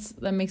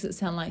that makes it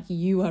sound like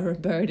you are a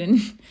burden,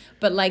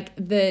 but like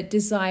the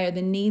desire,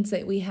 the needs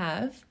that we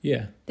have.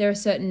 Yeah. There are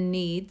certain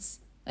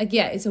needs. Like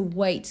it's a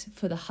weight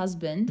for the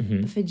husband,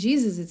 but for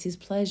Jesus, it's his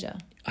pleasure.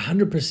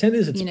 100%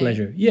 is its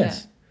pleasure.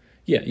 Yes.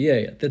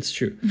 Yeah. That's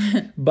true.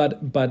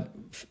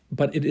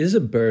 But it is a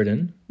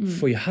burden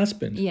for your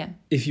husband. Yeah.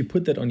 If you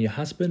put that on your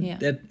husband,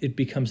 that it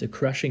becomes a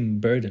crushing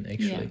burden,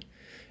 actually. Yeah.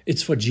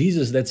 It's for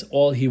Jesus, that's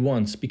all he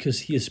wants,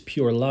 because he is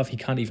pure love. He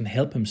can't even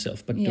help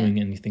himself but doing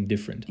anything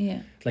different.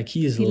 Yeah. Like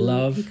he is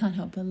love. He can't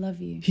help but love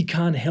you. He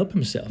can't help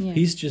himself. Yeah.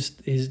 He's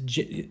just,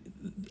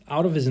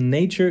 out of his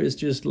nature is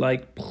just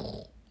like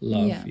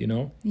love,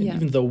 And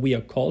even though we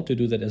are called to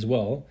do that as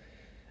well,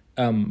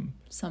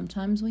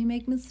 sometimes we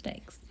make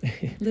mistakes,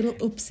 little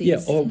oopsies. Yeah,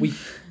 or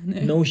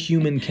no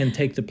human can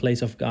take the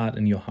place of God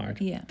in your heart.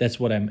 Yeah, that's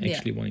what I'm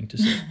actually wanting to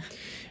say.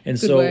 And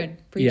Good word,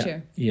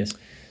 preacher. Yes.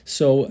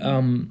 So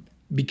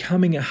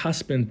becoming a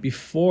husband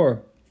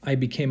before I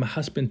became a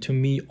husband to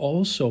me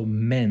also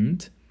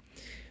meant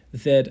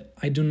that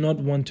I do not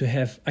want to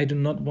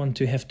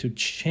have to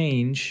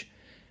change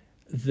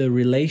the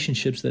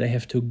relationships that I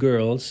have to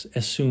girls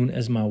as soon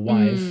as my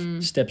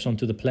wife steps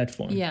onto the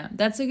platform? Yeah,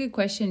 that's a good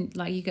question.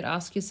 Like you could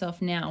ask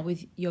yourself now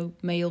with your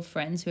male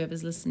friends,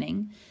 whoever's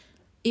listening,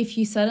 if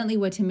you suddenly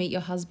were to meet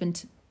your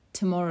husband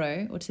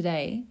tomorrow or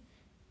today,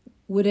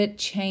 would it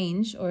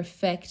change or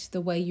affect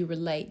the way you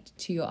relate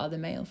to your other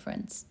male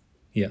friends?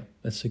 Yeah,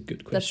 that's a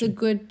good question. That's a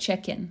good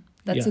check-in.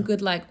 That's a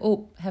good like,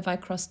 oh, have I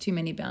crossed too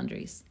many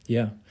boundaries?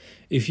 Yeah.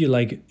 If you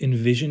like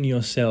envision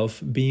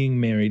yourself being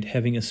married,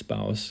 having a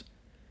spouse,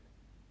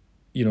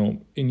 you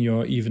know, in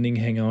your evening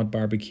hangout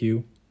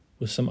barbecue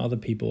with some other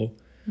people,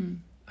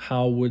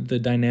 how would the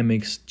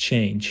dynamics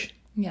change?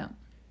 Yeah.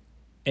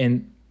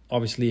 And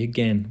obviously,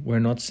 again, we're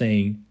not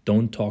saying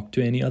don't talk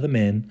to any other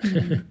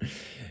men,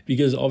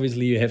 because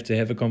obviously you have to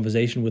have a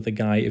conversation with a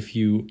guy if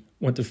you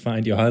want to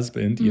find your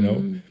husband, you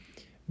know.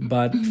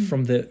 But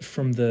from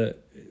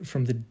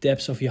the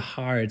depths of your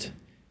heart,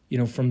 you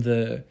know, from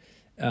the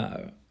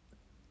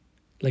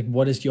like,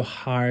 what is your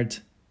heart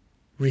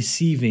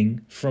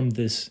receiving from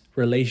this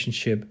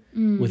relationship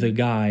with a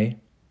guy,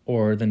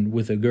 or then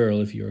with a girl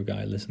if you're a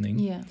guy listening?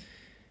 Yeah.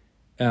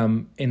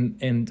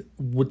 And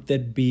would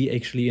that be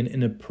actually an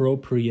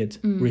inappropriate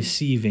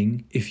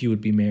receiving if you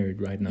would be married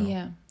right now?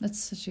 Yeah,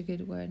 that's such a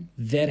good word.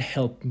 That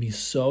helped me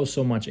so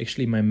much.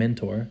 Actually, my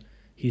mentor,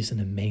 he's an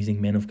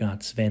amazing man of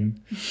God,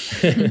 Sven.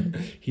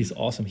 He's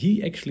awesome.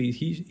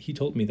 He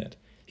told me that.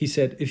 He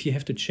said, if you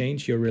have to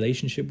change your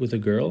relationship with a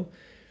girl,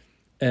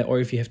 or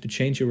if you have to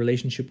change your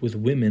relationship with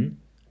women,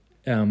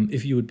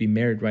 if you would be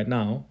married right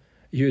now,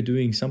 you're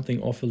doing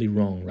something awfully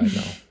wrong right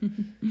now.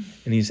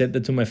 And he said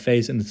that to my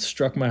face, and it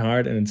struck my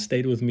heart, and it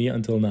stayed with me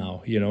until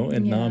now, you know.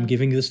 And now I'm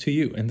giving this to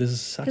you, and this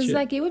is such a,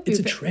 like, it would be, it's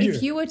a treasure.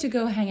 if you were to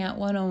go hang out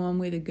one-on-one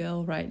with a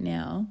girl right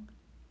now,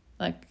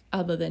 like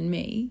other than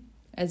me,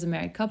 as a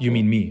married couple. You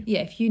mean me?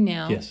 Yeah, if you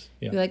now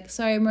be like,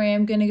 sorry, Maria,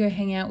 I'm going to go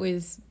hang out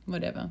with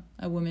whatever,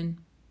 a woman.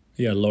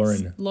 Yeah,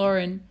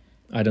 Lauren.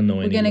 I don't know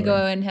any. We're going to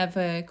go and have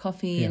a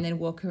coffee and then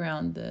walk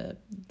around the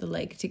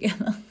lake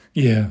together.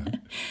 Yeah.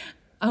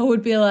 I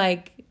would be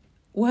like,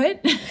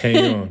 what?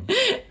 Hang on.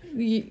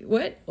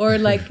 What? Or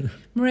like,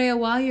 Maria,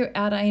 while you're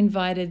out, I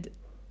invited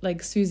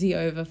like Susie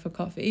over for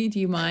coffee. Do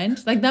you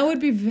mind? Like, that would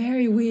be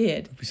very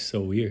weird. It'd be so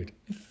weird.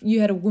 If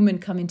you had a woman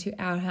come into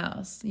our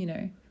house, you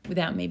know,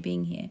 without me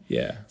being here.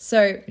 Yeah.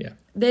 So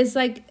there's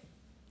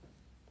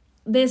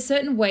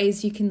certain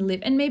ways you can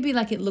live, and maybe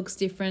like it looks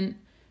different,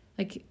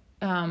 like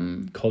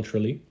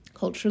culturally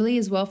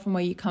as well from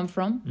where you come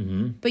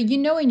from. But you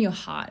know, in your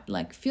heart,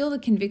 like, feel the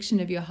conviction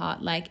of your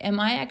heart. Like, am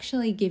I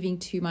actually giving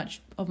too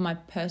much of my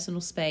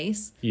personal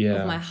space,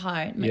 of my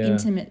heart, my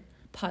intimate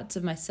parts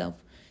of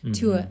myself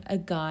to a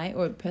guy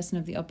or a person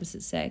of the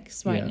opposite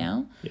sex right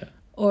now? Yeah.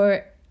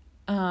 Or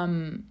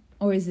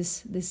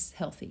is this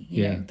healthy?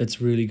 You know?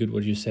 That's really good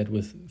what you said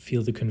with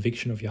feel the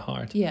conviction of your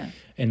heart. Yeah.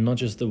 And not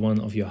just the one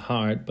of your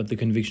heart, but the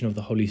conviction of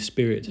the Holy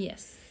Spirit.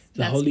 Yes.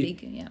 That's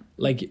big, yeah.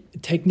 Like,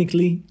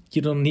 technically, you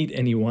don't need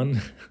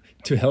anyone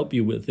to help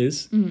you with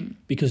this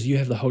because you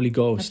have the Holy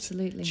Ghost.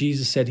 Absolutely.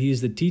 Jesus said he is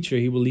the teacher.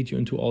 He will lead you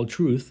into all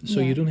truth. So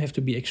you don't have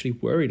to be actually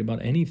worried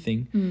about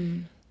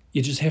anything.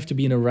 You just have to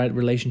be in a right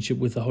relationship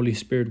with the Holy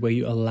Spirit where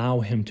you allow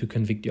him to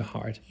convict your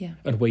heart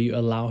and where you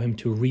allow him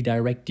to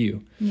redirect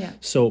you. Yeah.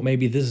 So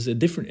maybe this is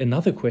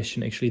another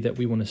question actually that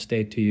we want to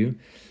state to you,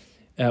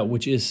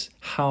 which is,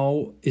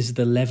 how is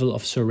the level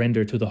of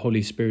surrender to the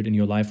Holy Spirit in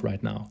your life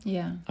right now?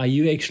 Yeah. Are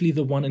you actually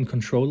the one in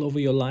control over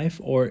your life,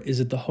 or is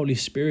it the Holy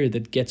Spirit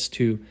that gets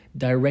to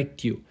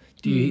direct you?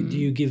 Do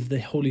you give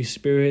the Holy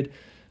Spirit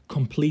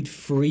complete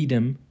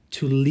freedom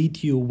to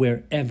lead you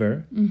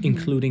wherever,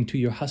 including to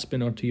your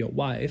husband or to your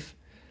wife?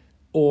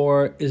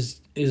 Or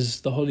is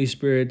the Holy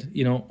Spirit,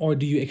 you know, or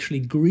do you actually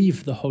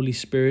grieve the Holy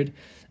Spirit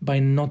by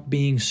not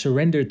being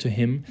surrendered to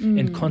him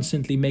and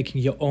constantly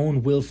making your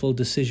own willful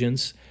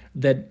decisions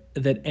that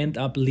end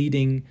up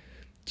leading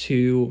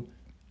to,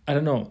 I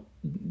don't know,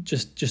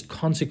 just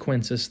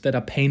consequences that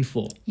are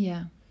painful?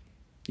 Yeah.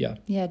 Yeah.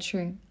 Yeah,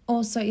 true.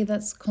 Also,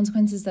 that's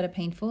consequences that are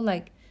painful.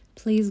 Like,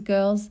 please,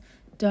 girls,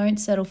 don't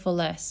settle for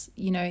less.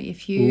 You know,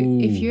 if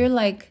you're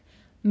like,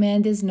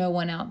 man, there's no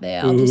one out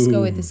there, I'll just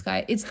go with this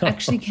guy, it's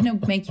actually going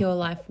to make your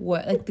life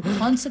worse. Like, the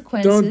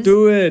consequences don't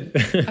do it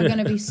are going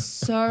to be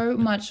so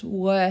much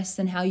worse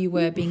than how you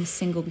were being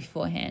single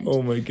beforehand.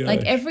 Oh my god.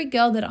 Like, every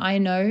girl that I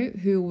know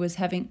who was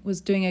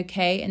doing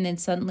okay, and then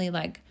suddenly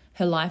like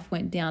her life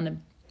went down a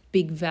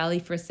big valley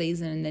for a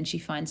season, and then she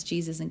finds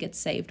Jesus and gets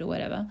saved or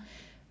whatever.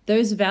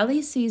 Those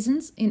valley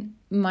seasons, in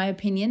my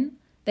opinion,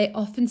 they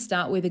often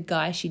start with a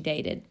guy she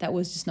dated that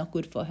was just not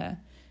good for her.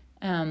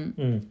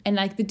 And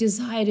like, the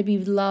desire to be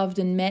loved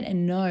and met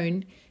and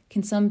known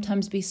can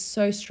sometimes be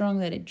so strong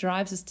that it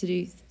drives us to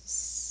do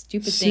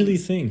silly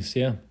things.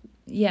 Yeah.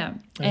 Yeah.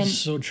 That's and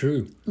so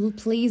true.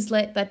 Please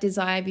let that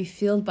desire be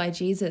filled by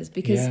Jesus,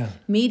 because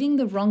meeting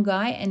the wrong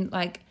guy and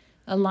like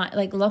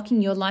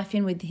locking your life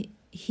in with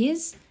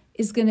his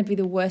is going to be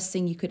the worst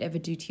thing you could ever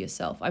do to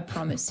yourself. I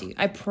promise you.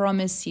 I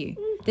promise you.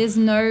 There's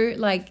no,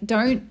 like,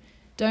 don't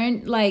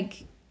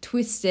like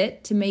twist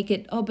it to make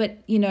it, oh, but,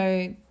 you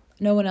know,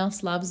 no one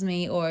else loves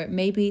me, or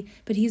maybe,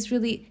 but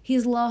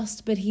he's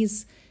lost, but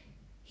he's,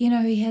 you know,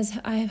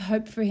 I have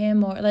hope for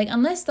him, or like,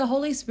 unless the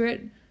Holy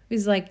Spirit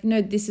is like,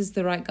 no, this is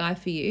the right guy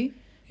for you.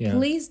 Yeah.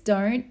 Please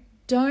don't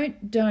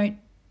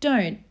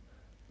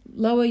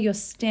lower your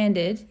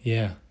standard.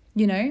 Yeah.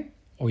 You know?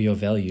 Or your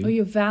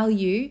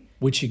value.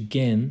 Which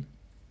again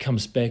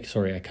comes back.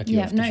 Sorry, I cut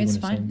you off. Yeah, no, it's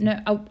fine. No,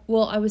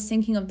 I was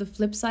thinking of the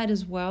flip side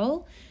as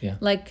well. Yeah.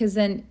 Like, because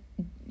then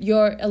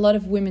a lot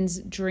of women's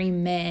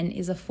dream man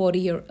is a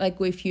 40-year,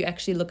 like if you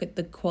actually look at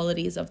the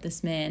qualities of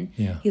this man,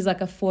 he's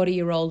like a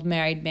 40-year-old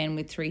married man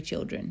with 3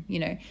 children, you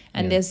know,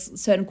 and there's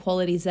certain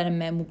qualities that a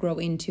man will grow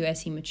into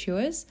as he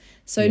matures.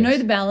 So know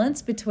the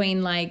balance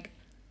between, like,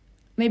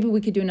 maybe we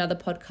could do another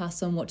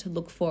podcast on what to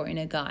look for in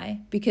a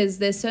guy, because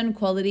there's certain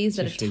qualities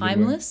that are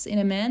timeless in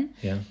a man.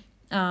 Yeah.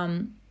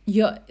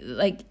 You're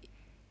like,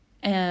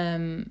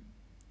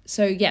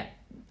 so yeah,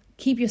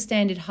 keep your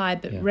standard high,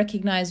 but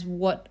recognize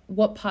what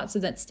parts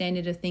of that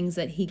standard are things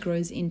that he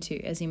grows into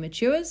as he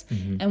matures,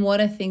 and what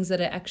are things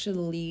that are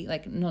actually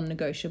like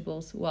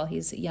non-negotiables while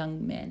he's a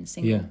young man,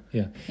 single.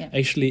 Yeah.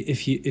 Actually,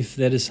 if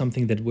that is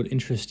something that would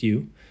interest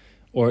you,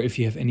 or if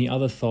you have any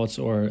other thoughts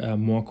or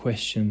more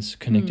questions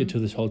connected to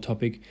this whole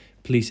topic,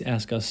 please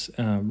ask us.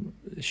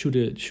 Shoot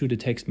a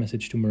text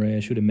message to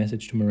Maria. Shoot a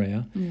message to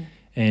Maria,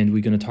 and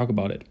we're gonna talk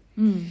about it.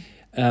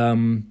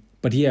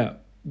 But yeah,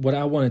 what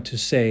I wanted to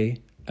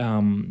say.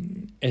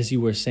 As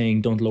you were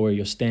saying, don't lower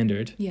your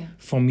standard. Yeah.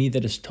 For me,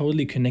 that is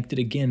totally connected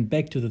again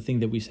back to the thing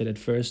that we said at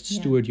first,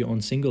 steward your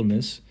own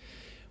singleness,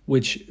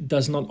 which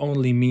does not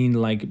only mean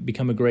like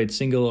become a great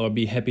single or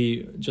be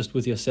happy just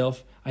with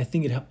yourself. I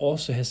think it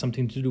also has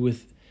something to do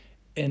with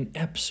an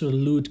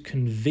absolute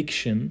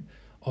conviction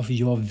of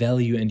your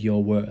value and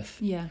your worth.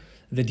 Yeah.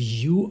 That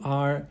you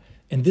are,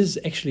 and this is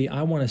actually,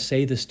 I want to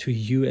say this to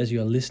you as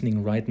you're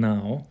listening right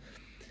now.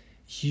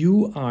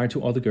 You are,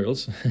 to all the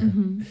girls,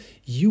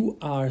 you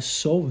are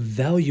so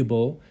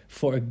valuable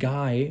for a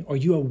guy, or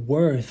you are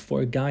worth for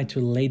a guy to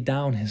lay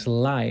down his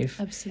life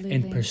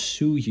and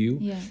pursue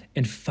you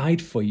and fight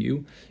for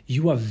you.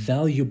 You are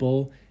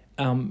valuable.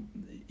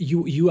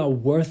 You are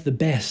worth the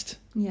best.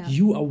 Yeah.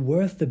 You are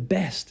worth the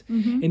best.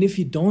 And if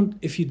you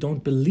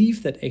don't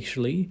believe that,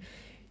 actually,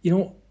 you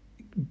know,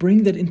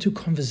 bring that into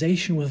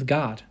conversation with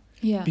God.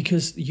 Yeah.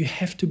 Because you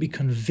have to be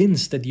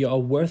convinced that you are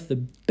worth the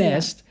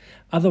best.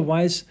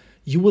 Otherwise,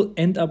 you will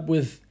end up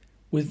with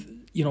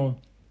you know,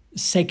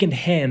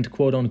 second-hand,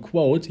 quote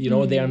unquote, you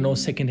know, there are no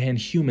second-hand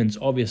humans,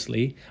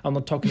 obviously. I'm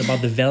not talking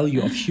about the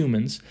value of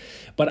humans,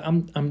 but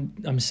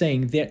I'm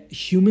saying they're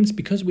humans,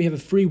 because we have a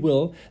free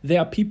will. There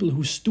are people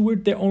who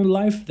steward their own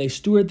life, they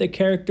steward their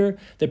character,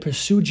 they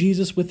pursue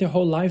Jesus with their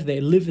whole life, they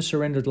live a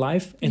surrendered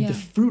life, and the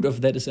fruit of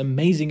that is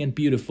amazing and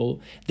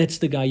beautiful. That's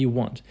the guy you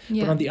want.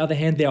 But on the other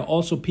hand, there are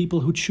also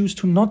people who choose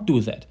to not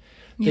do that.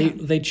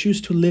 They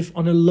choose to live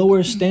on a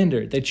lower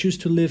standard. They choose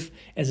to live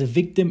as a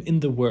victim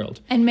in the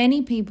world. And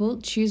many people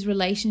choose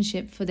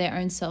relationship for their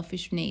own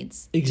selfish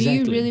needs.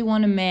 Exactly. Do you really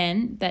want a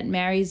man that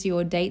marries you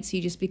or dates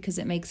you just because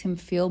it makes him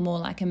feel more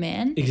like a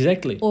man?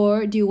 Exactly.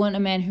 Or do you want a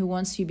man who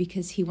wants you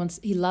because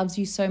he loves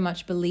you so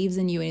much, believes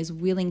in you, and is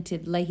willing to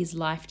lay his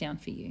life down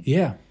for you?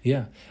 Yeah.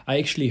 I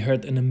actually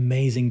heard an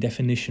amazing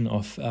definition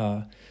of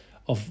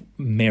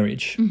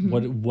marriage.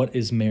 What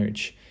is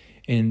marriage?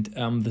 And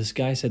this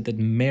guy said that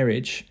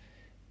marriage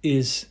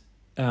is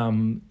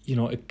you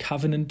know, a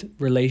covenant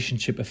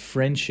relationship, a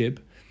friendship,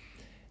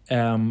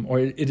 or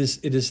it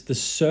is the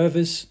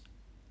service.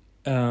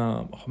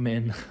 Oh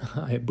man,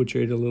 I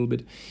butchered it a little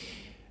bit.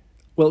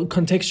 Well,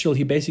 contextual,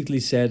 he basically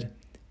said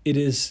it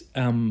is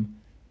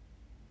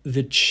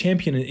the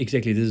championing.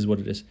 Exactly, this is what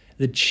it is: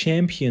 the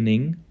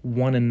championing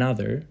one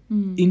another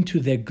into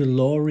their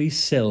glory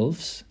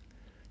selves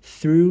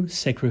through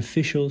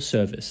sacrificial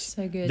service.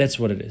 So good. That's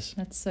what it is.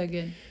 That's so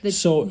good.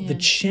 The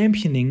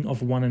championing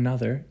of one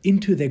another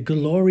into their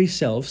glory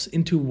selves,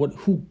 into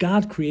who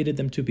God created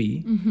them to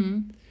be,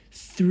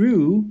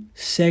 through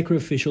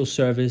sacrificial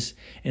service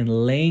and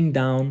laying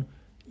down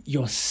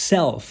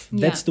yourself.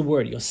 That's the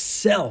word,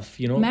 yourself.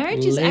 You know,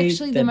 marriage is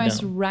actually the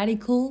most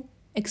radical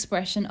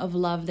expression of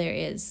love there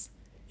is.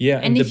 Yeah,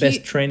 and the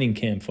best training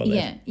camp for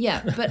that.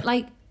 Yeah, but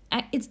like,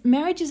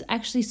 marriage is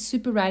actually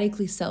super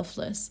radically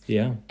selfless.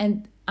 Yeah.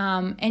 And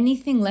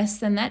anything less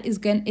than that is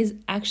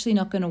actually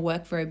not going to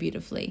work very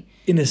beautifully.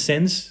 In a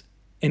sense,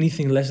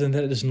 anything less than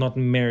that is not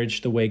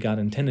marriage the way God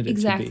intended it to be.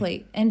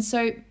 Exactly. And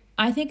so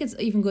I think it's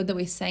even good that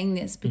we're saying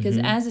this, because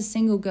as a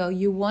single girl,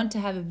 you want to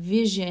have a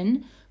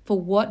vision for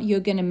what you're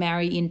going to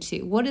marry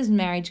into. What is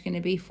marriage going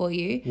to be for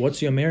you?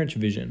 What's your marriage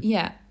vision?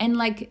 Yeah. And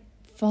like,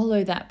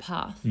 follow that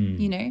path,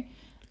 you know?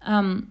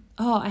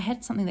 I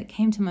had something that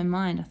came to my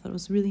mind. I thought it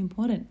was really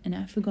important and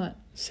I forgot.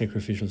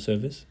 Sacrificial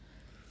service?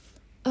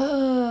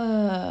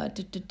 Laying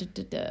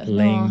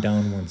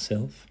down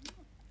oneself?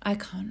 I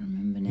can't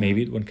remember now.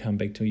 Maybe it will come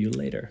back to you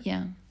later.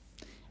 Yeah.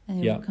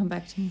 And it will come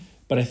back to me.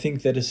 But I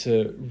think that is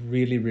a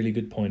really, really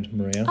good point,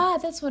 Maria.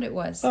 That's what it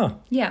was. Oh.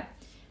 Yeah.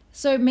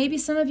 So maybe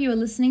some of you are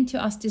listening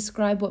to us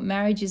describe what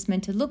marriage is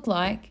meant to look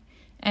like,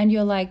 and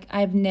you're like,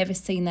 I've never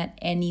seen that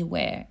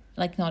anywhere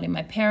like not in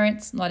my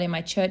parents, not in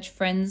my church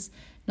friends,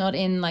 not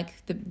in like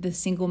the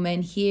single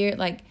men here.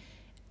 Like,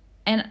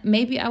 and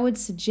maybe I would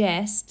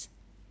suggest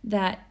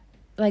that,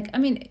 like, I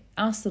mean,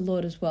 ask the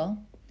Lord as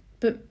well,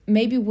 but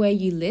maybe where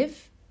you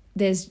live,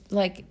 there's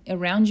like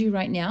around you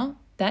right now,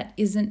 that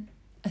isn't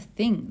a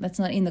thing. That's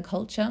not in the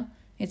culture.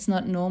 It's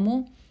not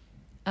normal.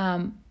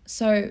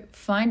 So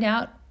find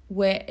out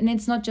where, and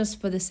it's not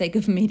just for the sake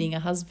of meeting a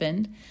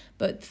husband,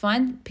 but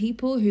find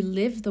people who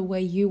live the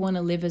way you want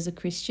to live as a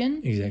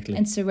Christian. Exactly.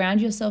 And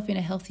surround yourself in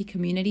a healthy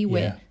community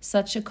where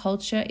such a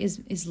culture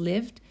is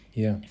lived.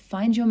 Yeah.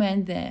 Find your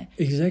man there.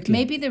 Exactly.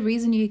 Maybe the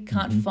reason you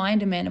can't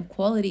find a man of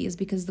quality is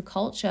because the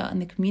culture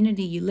and the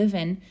community you live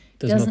in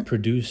doesn't not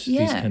produce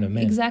these kind of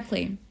men.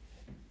 Exactly.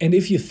 And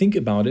if you think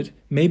about it,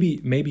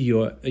 maybe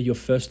your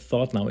first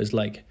thought now is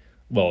like,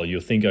 well,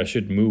 you think I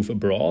should move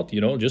abroad,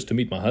 just to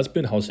meet my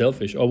husband? How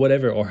selfish, or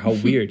whatever, or how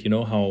weird,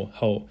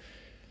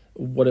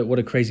 what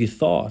a crazy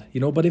thought,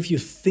 But if you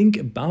think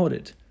about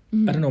it,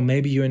 I don't know,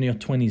 maybe you're in your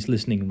 20s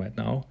listening right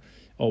now,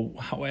 or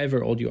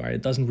however old you are,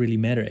 it doesn't really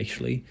matter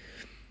actually.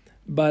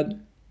 But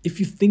if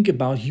you think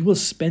about it, you will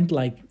spend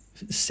like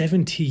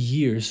 70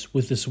 years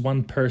with this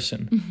one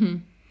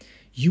person.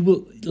 You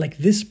will, like,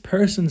 this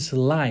person's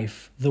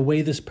life, the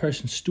way this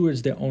person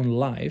stewards their own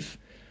life,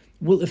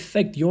 will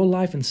affect your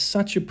life in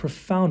such a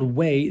profound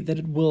way that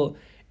it will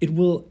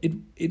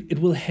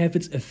have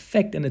its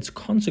effect and its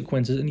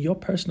consequences in your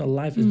personal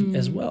life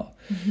as well.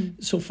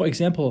 So, for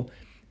example,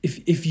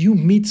 if you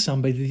meet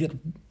somebody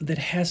that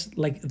has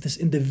like this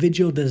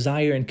individual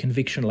desire and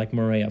conviction, like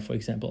Maria, for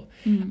example,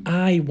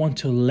 I want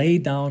to lay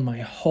down my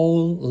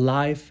whole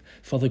life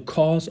for the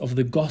cause of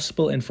the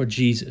gospel and for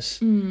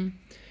Jesus.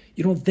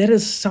 That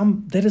is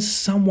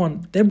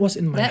someone that was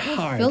in my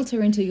heart. That will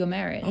filter into your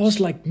marriage. I was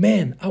like,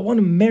 man, I want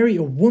to marry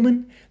a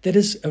woman that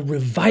is a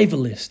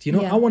revivalist.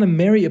 I want to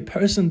marry a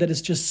person that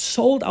is just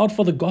sold out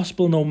for the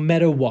gospel no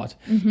matter what,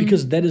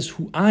 because that is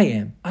who I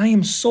am. I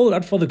am sold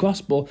out for the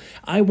gospel.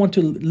 I want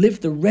to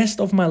live the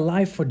rest of my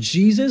life for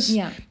Jesus,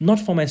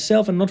 not for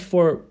myself and not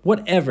for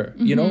whatever,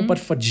 but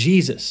for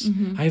Jesus.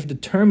 I have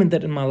determined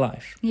that in my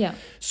life. Yeah.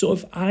 So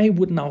if I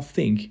would now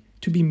think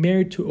to be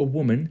married to a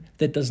woman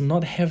that does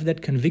not have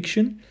that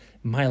conviction,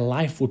 my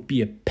life would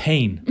be a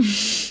pain.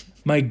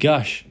 My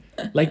gosh,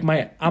 like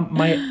my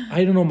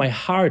I don't know, my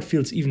heart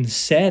feels even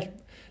sad.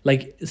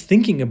 Like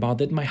thinking about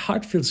that, my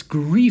heart feels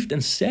grieved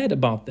and sad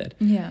about that.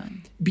 Yeah.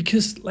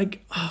 Because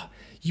like,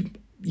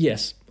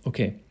 yes,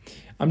 okay.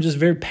 I'm just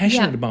very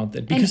passionate about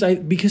that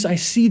because I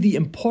see the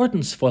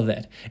importance for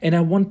that, and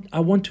I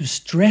want to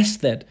stress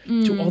that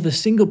to all the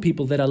single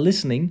people that are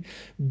listening.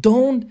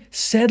 Don't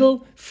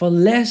settle for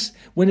less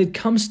when it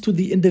comes to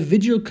the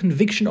individual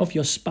conviction of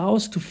your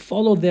spouse to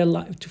follow their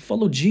life, to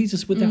follow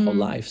Jesus with their whole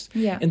lives.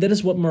 Yeah. And that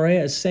is what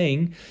Maria is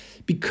saying,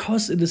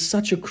 because it is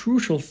such a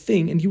crucial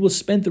thing, and you will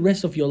spend the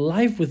rest of your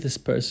life with this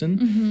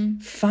person.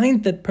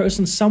 Find that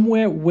person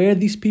somewhere where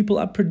these people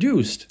are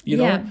produced. You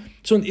know.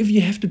 So if you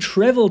have to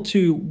travel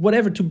to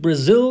whatever, to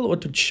Brazil or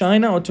to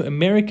China or to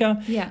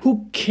America,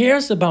 who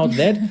cares about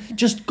that?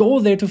 Just go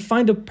there to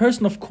find a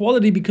person of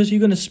quality, because you're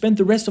going to spend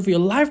the rest of your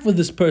life with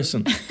this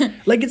person.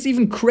 Like, it's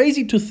even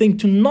crazy to think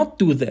to not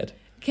do that.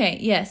 Okay,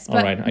 yes. All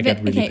right, I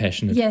got really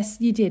passionate. Yes,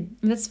 you did.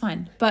 That's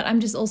fine. But I'm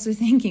just also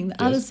thinking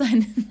the other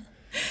side,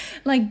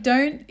 like,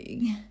 don't...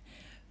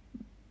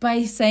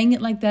 By saying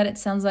it like that, it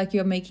sounds like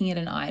you're making it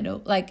an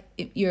idol. Like,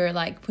 you're,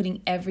 like,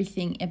 putting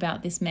everything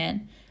about this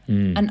man.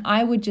 And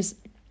I would just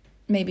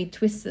maybe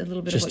twist a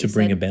little bit. Just to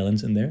bring a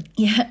balance in there.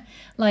 Yeah,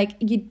 like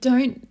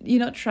you're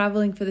not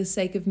traveling for the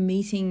sake of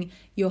meeting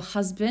your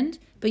husband,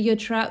 but you're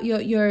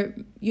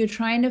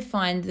trying to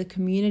find the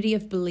community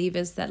of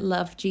believers that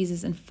love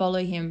Jesus and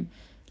follow him,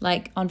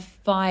 like on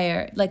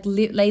fire, like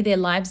lay their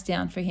lives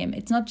down for him.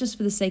 It's not just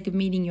for the sake of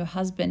meeting your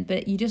husband,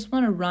 but you just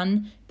want to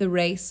run the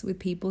race with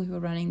people who are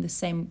running the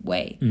same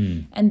way.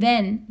 And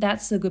then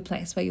that's a good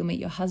place where you'll meet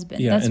your husband.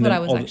 Yeah, that's what I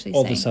was actually saying.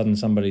 All of a sudden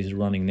somebody's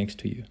running next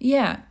to you.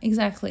 Yeah,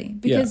 exactly.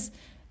 Because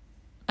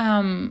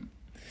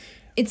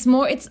it's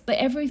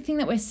everything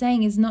that we're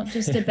saying is not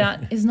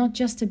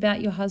just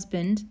about your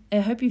husband. I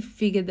hope you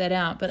figured that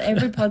out. But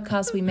every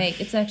podcast we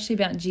make, it's actually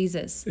about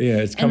Jesus. Yeah,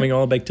 it's coming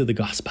all back to the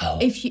gospel.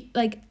 If you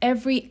like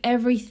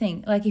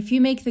everything, like if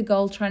you make the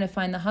goal trying to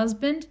find the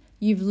husband,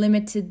 you've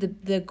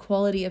limited the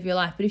quality of your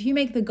life. But if you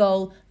make the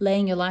goal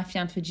laying your life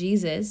down for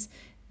Jesus,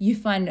 you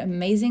find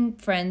amazing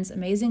friends,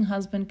 amazing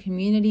husband,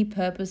 community,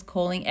 purpose,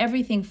 calling.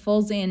 Everything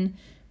falls in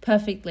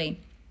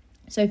perfectly.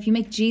 So if you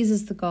make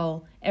Jesus the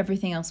goal,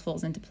 everything else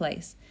falls into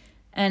place.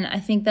 And I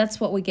think that's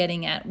what we're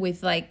getting at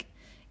with, like,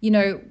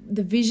 the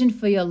vision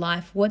for your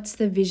life. What's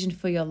the vision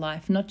for your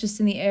life? Not just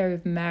in the area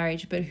of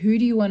marriage, but who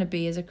do you want to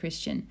be as a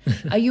Christian?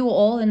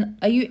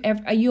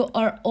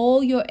 Are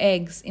all your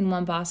eggs in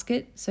one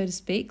basket, so to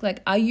speak?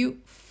 Like, are you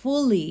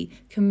fully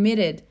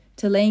committed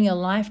to laying your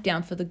life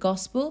down for the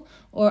gospel,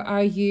 or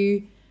are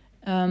you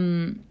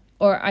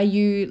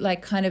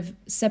like kind of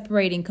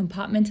separating,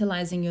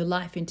 compartmentalizing your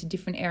life into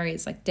different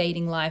areas, like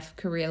dating life,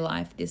 career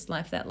life, this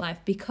life, that life?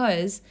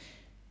 Because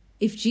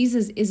if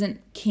Jesus isn't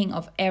king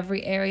of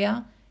every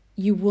area,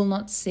 you will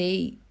not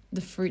see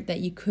the fruit that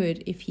you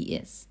could if he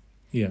is.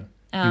 Yeah.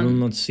 You will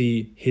not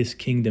see his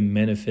kingdom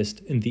manifest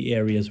in the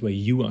areas where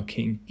you are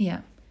king.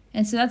 Yeah.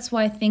 And so that's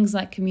why things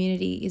like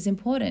community is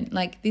important.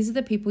 Like, these are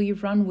the people you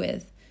run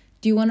with.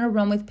 Do you want to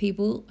run with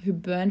people who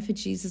burn for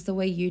Jesus the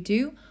way you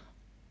do?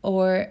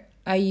 Or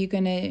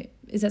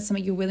is that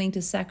something you're willing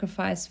to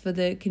sacrifice for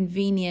the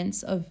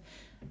convenience of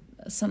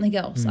something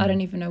else? I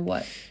don't even know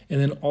what. And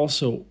then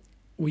also,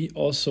 we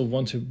also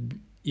want to,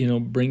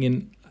 bring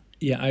in,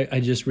 I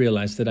just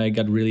realized that I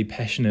got really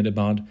passionate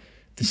about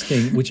this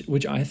thing,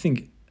 which I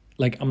think,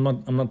 like, I'm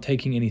not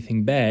taking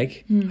anything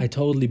back. I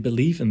totally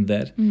believe in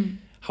that.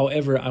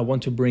 However, I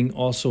want to bring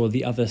also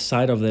the other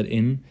side of that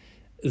in,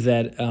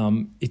 that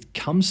it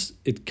comes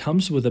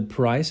with a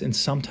price, and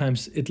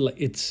sometimes it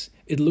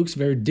looks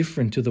very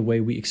different to the way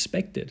we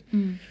expect it.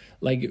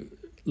 Like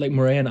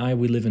Maria and I,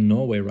 we live in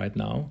Norway right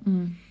now,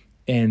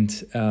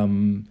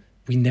 and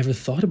we never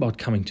thought about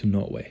coming to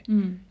Norway,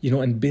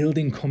 and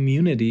building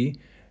community,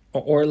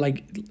 or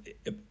like,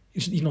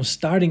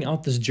 starting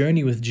out this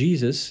journey with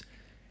Jesus.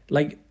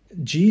 Like,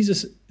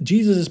 Jesus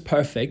is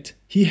perfect.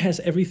 He has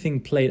everything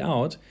played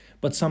out,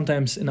 but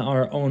sometimes in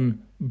our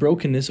own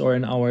brokenness or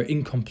in our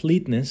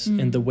incompleteness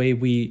and the way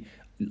we,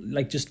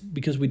 like, just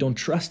because we don't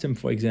trust him,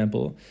 for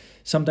example,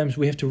 sometimes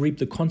we have to reap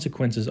the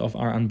consequences of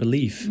our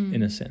unbelief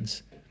in a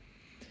sense.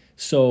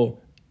 So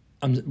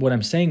what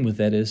I'm saying with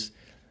that is,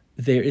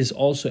 there is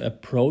also a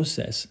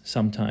process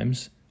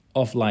sometimes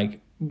of, like,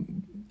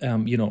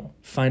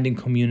 finding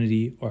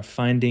community or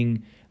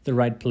finding the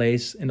right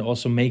place, and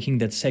also making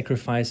that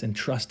sacrifice and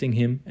trusting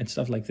him and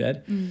stuff like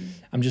that.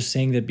 I'm just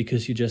saying that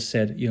because you just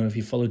said, if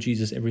you follow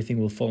Jesus, everything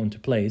will fall into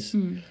place.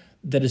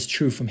 That is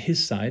true from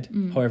his side.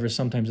 However,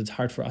 sometimes it's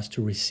hard for us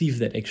to receive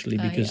that, actually,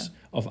 because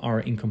of our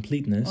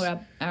incompleteness. Or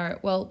our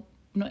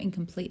not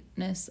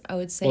incompleteness, I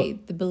would say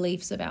the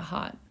beliefs of our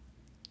heart.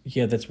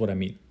 Yeah, that's what I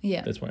mean.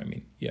 Yeah. That's what I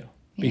mean. Yeah.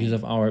 Because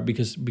of our,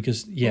 because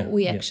what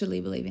we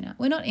actually believe in.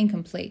 We're not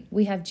incomplete.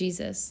 We have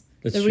Jesus.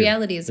 That's the true.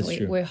 reality is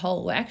we're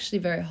whole. We're actually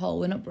very whole.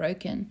 We're not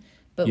broken.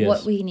 But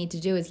what we need to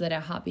do is let our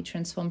heart be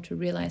transformed to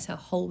realize how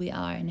whole we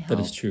are and how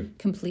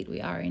complete we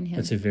are in him.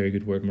 That's a very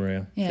good word,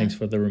 Maria. Yeah. Thanks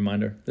for the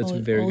reminder. That's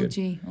very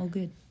good. All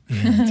good.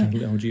 Yeah,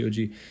 totally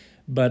OG.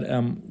 But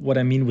what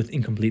I mean with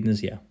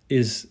incompleteness,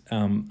 is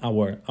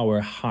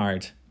our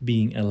heart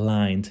being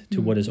aligned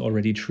to what is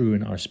already true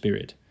in our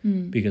spirit.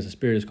 Because the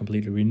spirit is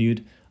completely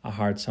renewed. Our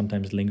heart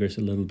sometimes lingers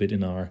a little bit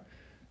in our,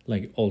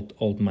 like,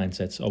 old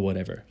mindsets or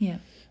whatever. Yeah.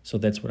 So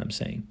that's what I'm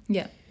saying.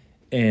 Yeah.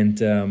 And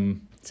so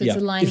it's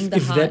aligning the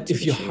heart.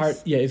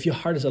 If your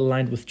heart is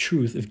aligned with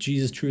truth, if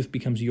Jesus' truth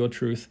becomes your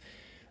truth,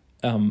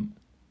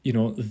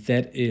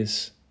 that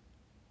is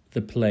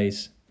the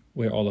place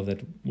where all of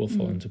that will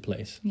fall into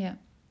place. Yeah.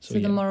 So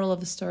the moral of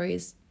the story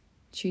is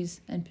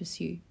choose and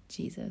pursue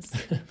Jesus.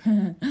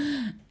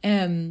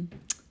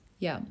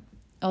 Yeah.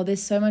 Oh,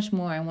 there's so much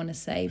more I want to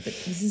say, but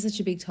this is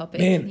such a big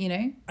topic,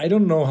 Man, I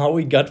don't know how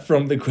we got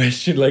from the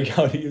question, like,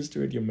 how do you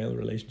steward your male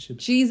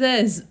relationships?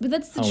 Jesus. But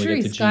that's the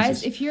truth,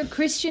 guys. If you're a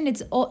Christian,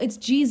 it's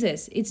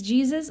Jesus. It's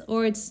Jesus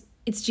or it's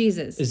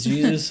Jesus. It's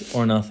Jesus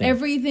or nothing.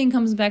 Everything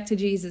comes back to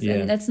Jesus. Yeah.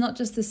 And that's not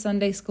just the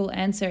Sunday school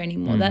answer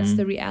anymore. That's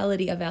the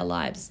reality of our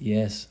lives.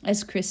 Yes.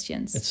 As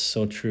Christians. It's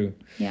so true.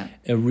 Yeah.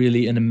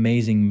 An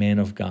amazing man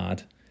of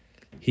God.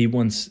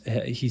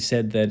 He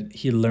said that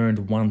he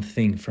learned one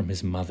thing from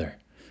his mother.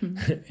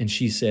 And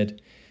she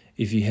said,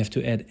 if you have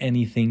to add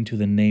anything to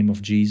the name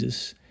of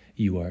Jesus,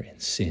 you are in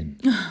sin.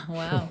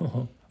 Wow.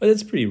 Well,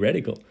 that's pretty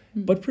radical,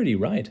 but pretty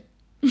right.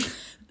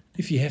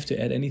 If you have to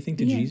add anything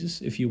to Jesus,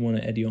 if you want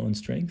to add your own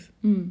strength,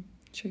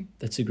 true.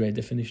 That's a great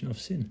definition of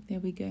sin. There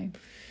we go.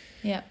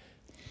 Yeah.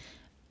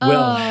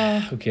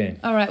 Well, okay.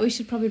 All right, we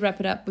should probably wrap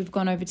it up. We've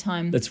gone over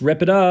time. Let's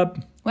wrap it up.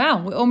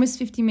 Wow, we're almost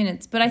 50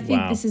 minutes, but I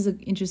think this is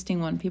an interesting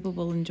one. People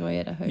will enjoy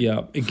it, I hope.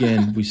 Yeah,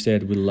 again, we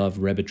said we love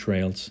rabbit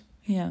trails.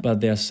 Yeah. But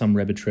there are some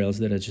rabbit trails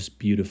that are just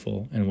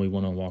beautiful and we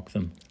want to walk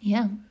them.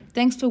 Yeah.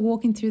 Thanks for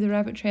walking through the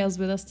rabbit trails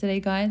with us today,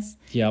 guys.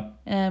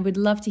 Yep. We'd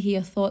love to hear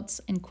your thoughts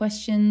and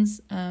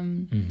questions.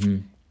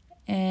 And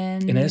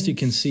as you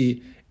can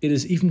see, it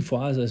is, even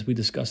for us as we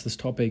discuss this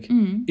topic,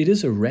 it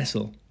is a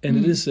wrestle and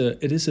it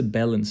is a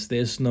balance.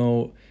 There's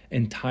no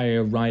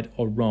entire right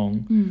or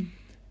wrong.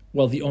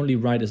 Well, the only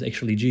right is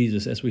actually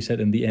Jesus, as we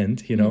said in the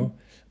end,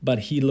 but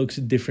he looks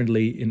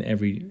differently in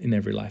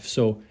every life.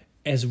 So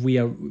as we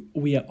are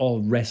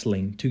all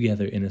wrestling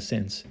together in a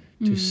sense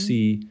to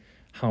see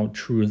how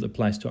truth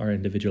applies to our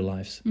individual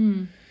lives.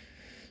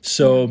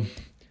 So,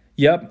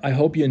 I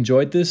hope you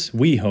enjoyed this.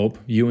 We hope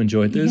you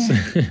enjoyed this.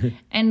 Yeah.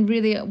 And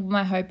really,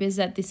 my hope is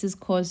that this has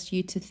caused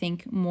you to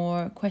think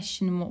more,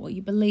 question what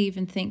you believe,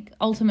 and think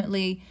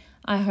ultimately,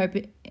 I hope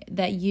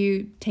that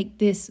you take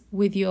this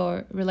with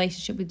your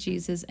relationship with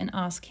Jesus and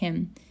ask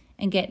him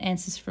and get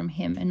answers from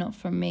him and not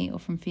from me or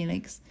from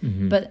Felix.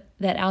 But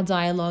that our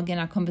dialogue and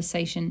our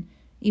conversation,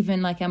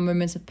 even like our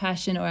moments of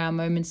passion or our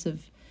moments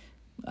of,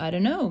 I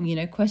don't know,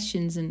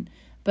 questions,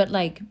 but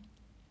like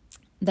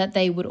that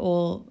they would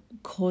all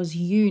cause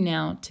you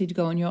now to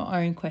go on your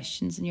own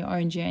questions and your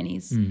own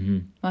journeys.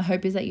 My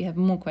hope is that you have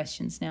more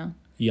questions now.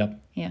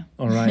 Yep. Yeah.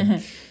 All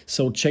right.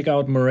 So check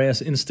out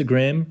Maria's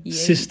Instagram,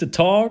 Sister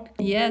Talk.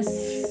 Yes.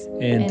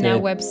 And our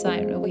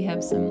website where we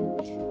have some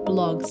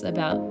blogs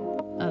about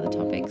other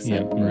topics.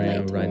 Yeah,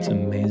 Maria writes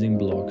amazing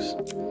blogs.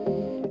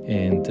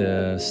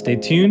 And stay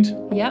tuned.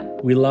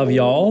 Yep. We love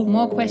y'all.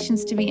 More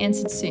questions to be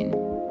answered soon.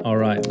 All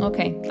right.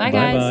 Okay. Bye,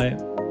 guys.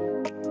 Bye-bye.